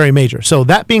very, very major. So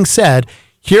that being said,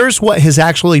 here's what has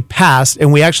actually passed,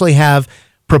 and we actually have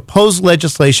proposed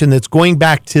legislation that's going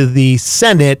back to the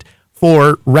Senate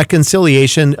for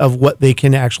reconciliation of what they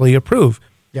can actually approve.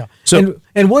 Yeah. So,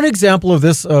 and one example of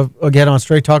this, again, on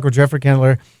Straight Talk with Jeffrey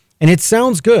Candelaria, and it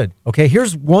sounds good. Okay,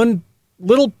 here's one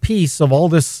little piece of all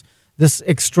this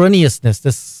extraneousness,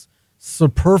 this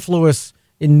superfluous,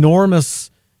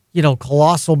 enormous,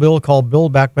 colossal bill called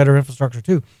Build Back Better Infrastructure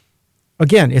 2.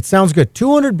 Again, it sounds good.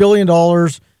 $200 billion,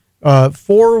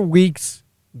 4 weeks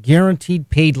guaranteed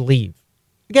paid leave.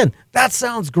 Again, that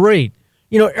sounds great.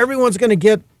 Everyone's going to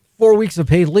get 4 weeks of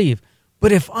paid leave.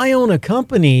 But if I own a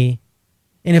company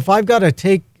and if I've got to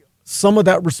take some of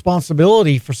that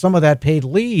responsibility for some of that paid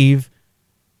leave,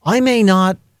 I may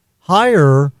not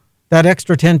hire that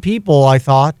extra 10 people, I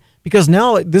thought, because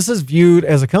now this is viewed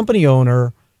as a company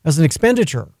owner as an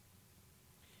expenditure.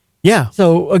 Yeah.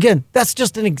 So again, that's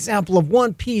just an example of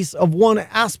one piece of one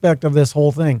aspect of this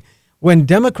whole thing. When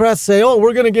Democrats say, oh,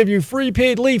 we're going to give you free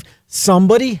paid leave,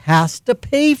 somebody has to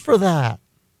pay for that.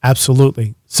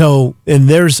 Absolutely. So, and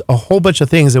there's a whole bunch of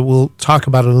things that we'll talk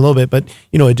about in a little bit, but,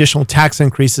 additional tax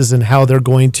increases and how they're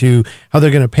going to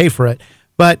pay for it.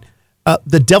 But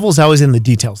the devil's always in the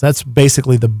details. That's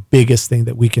basically the biggest thing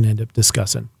that we can end up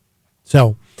discussing.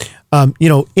 So,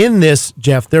 in this,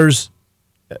 Jeff, there's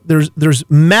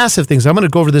massive things. I'm going to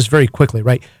go over this very quickly,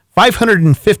 right?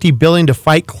 $550 billion to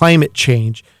fight climate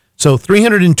change. So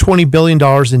 $320 billion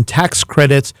in tax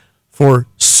credits for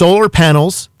solar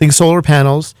panels,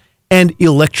 and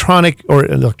electric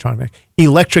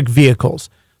vehicles.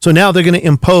 So now they're going to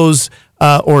impose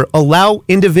or allow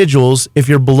individuals, if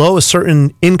you're below a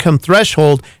certain income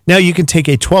threshold, now you can take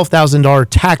a $12,000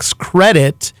 tax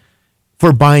credit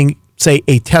for buying, say,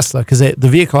 a Tesla, because the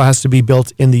vehicle has to be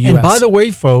built in the U.S. And by the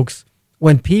way, folks,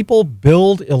 when people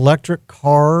build electric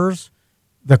cars,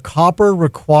 the copper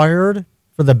required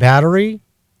for the battery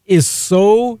is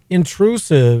so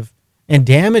intrusive and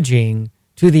damaging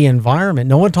to the environment.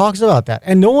 No one talks about that.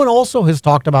 And no one also has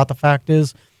talked about the fact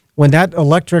is when that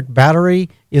electric battery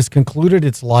is concluded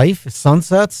its life,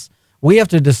 sunsets, we have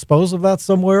to dispose of that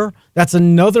somewhere. That's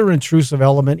another intrusive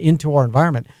element into our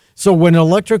environment. So when an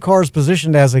electric car is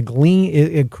positioned as a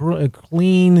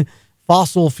clean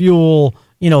fossil fuel,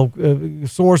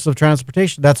 source of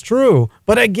transportation, that's true.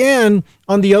 But again,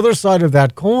 on the other side of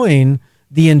that coin,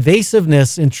 the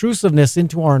intrusiveness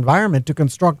into our environment to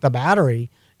construct the battery,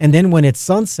 and then when it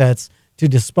sunsets, to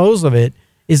dispose of it,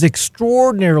 is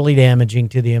extraordinarily damaging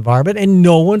to the environment, and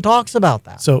no one talks about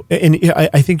that. So, and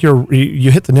I think you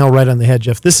hit the nail right on the head,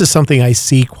 Jeff. This is something I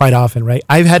see quite often, right?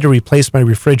 I've had to replace my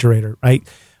refrigerator, right?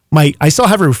 I still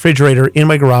have a refrigerator in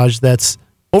my garage that's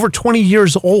over 20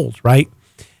 years old, right?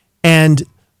 And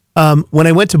when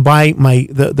I went to buy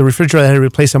the refrigerator I had to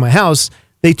replace in my house,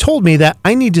 they told me that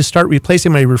I need to start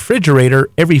replacing my refrigerator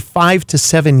every 5 to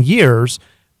 7 years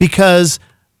because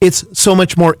it's so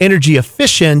much more energy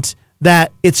efficient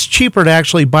that it's cheaper to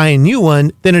actually buy a new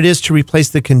one than it is to replace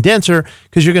the condenser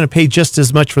because you're going to pay just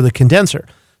as much for the condenser.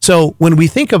 So when we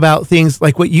think about things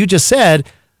like what you just said,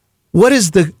 what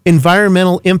is the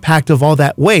environmental impact of all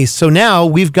that waste? So now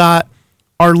we've got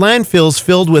our landfills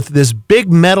filled with this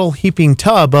big metal heaping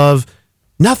tub of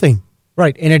nothing.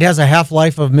 Right, and it has a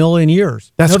half-life of 1,000,000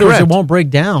 years. That's correct. correct. It won't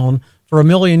break down for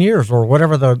 1,000,000 years or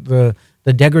whatever the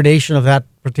degradation of that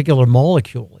particular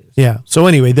molecule is. Yeah. So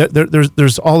anyway,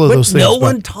 there's all of those things. No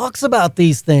one talks about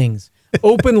these things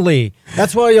openly.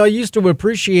 That's why I used to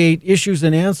appreciate Issues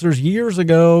and Answers years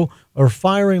ago, or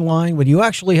Firing Line, when you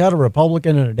actually had a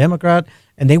Republican and a Democrat,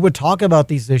 and they would talk about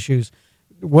these issues.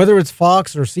 Whether it's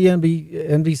Fox or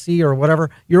NBC or whatever,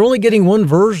 you're only getting one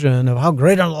version of how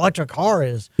great an electric car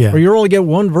is, or you only get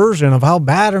one version of how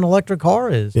bad an electric car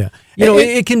is. Yeah.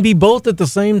 It can be both at the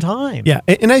same time. Yeah,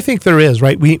 and I think there is,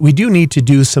 right? We do need to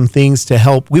do some things to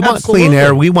help. We want clean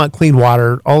air, we want clean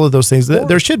water, all of those things.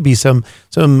 There should be some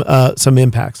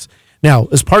impacts. Now,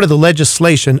 as part of the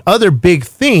legislation, other big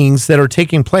things that are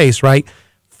taking place, right?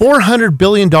 $400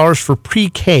 billion for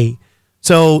pre-K.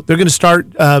 So they're going to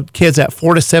start kids at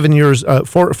 4 years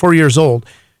old.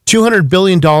 $200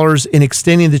 billion in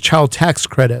extending the child tax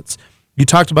credits. You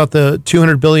talked about the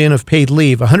 $200 billion of paid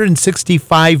leave.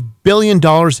 $165 billion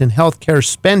in health care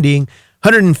spending.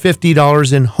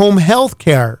 $150 in home health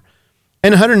care,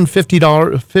 and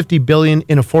 $150 billion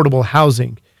in affordable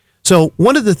housing. So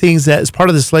one of the things that is part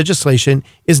of this legislation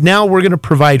is now we're going to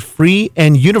provide free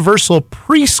and universal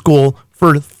preschool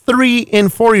for 3 and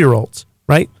 4-year-olds.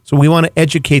 Right? So we want to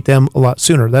educate them a lot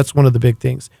sooner. That's one of the big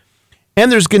things.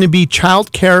 And there's going to be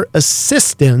child care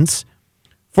assistance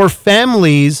for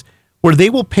families where they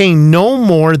will pay no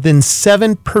more than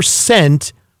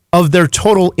 7% of their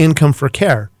total income for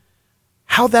care.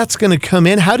 How that's going to come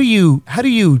in? How do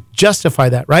you justify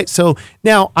that, right? So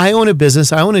now I own a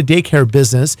business, I own a daycare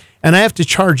business, and I have to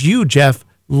charge you, Jeff,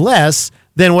 less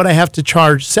than what I have to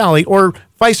charge Sally, or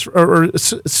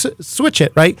switch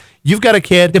it, right? You've got a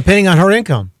kid. Depending on her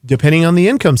income. Depending on the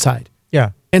income side.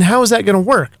 Yeah. And how is that going to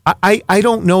work? I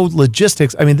don't know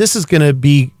logistics. I mean, this is going to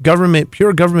be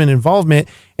pure government involvement.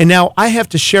 And now I have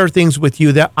to share things with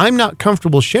you that I'm not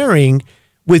comfortable sharing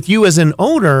with you as an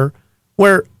owner,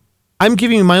 where I'm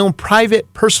giving you my own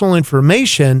private personal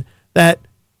information that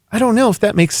I don't know if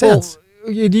that makes sense.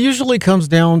 Well, it usually comes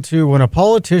down to when a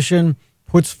politician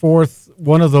puts forth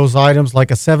one of those items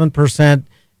like a 7%,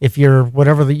 if you're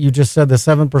whatever that you just said, the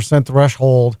 7%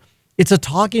 threshold, it's a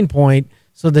talking point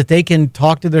so that they can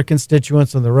talk to their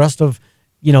constituents and the rest of,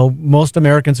 most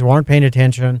Americans who aren't paying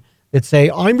attention that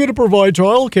say, I'm going to provide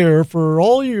childcare for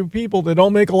all you people that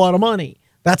don't make a lot of money.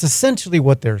 That's essentially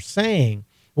what they're saying.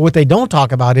 But what they don't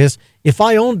talk about is, if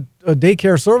I own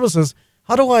daycare services,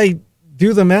 how do I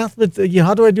do the math?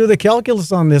 How do I do the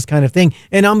calculus on this kind of thing?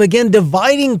 And I'm again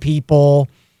dividing people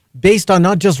based on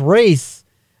not just race,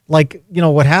 like,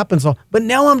 what happens. But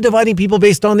now I'm dividing people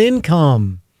based on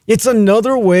income. It's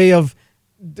another way of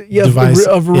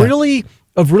really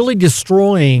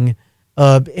destroying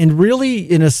and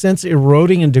really, in a sense,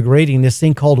 eroding and degrading this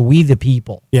thing called we the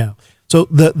people. Yeah. So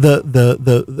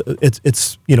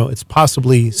it's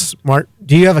possibly smart.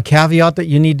 Do you have a caveat that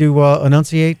you need to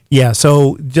enunciate? Yeah.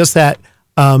 So just that.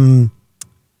 Once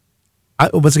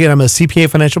again, I'm a CPA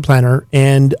financial planner,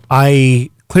 and I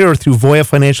clear through Voya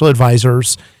Financial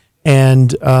Advisors, and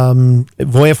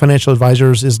Voya Financial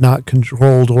Advisors is not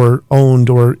controlled or owned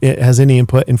or it has any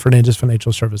input in Fernandez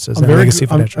Financial Services.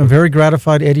 I'm very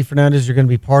gratified, Eddy Fernandez, you're going to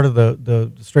be part of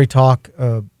the Straight Talk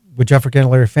with Jeffrey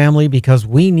Candelaria family, because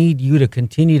we need you to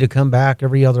continue to come back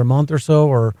every other month or so,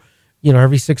 or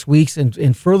every 6 weeks,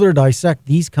 and further dissect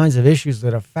these kinds of issues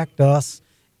that affect us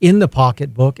in the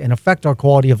pocketbook and affect our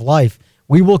quality of life.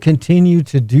 We will continue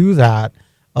to do that,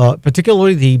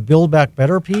 particularly the Build Back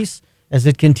Better piece, as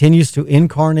it continues to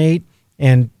incarnate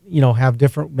and have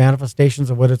different manifestations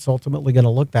of what it's ultimately going to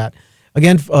look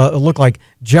like.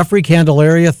 Jeffrey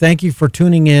Candelaria, thank you for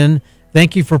tuning in.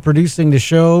 Thank you for producing the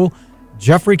show.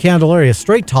 Jeffrey Candelaria,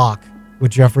 Straight Talk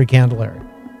with Jeffrey Candelaria.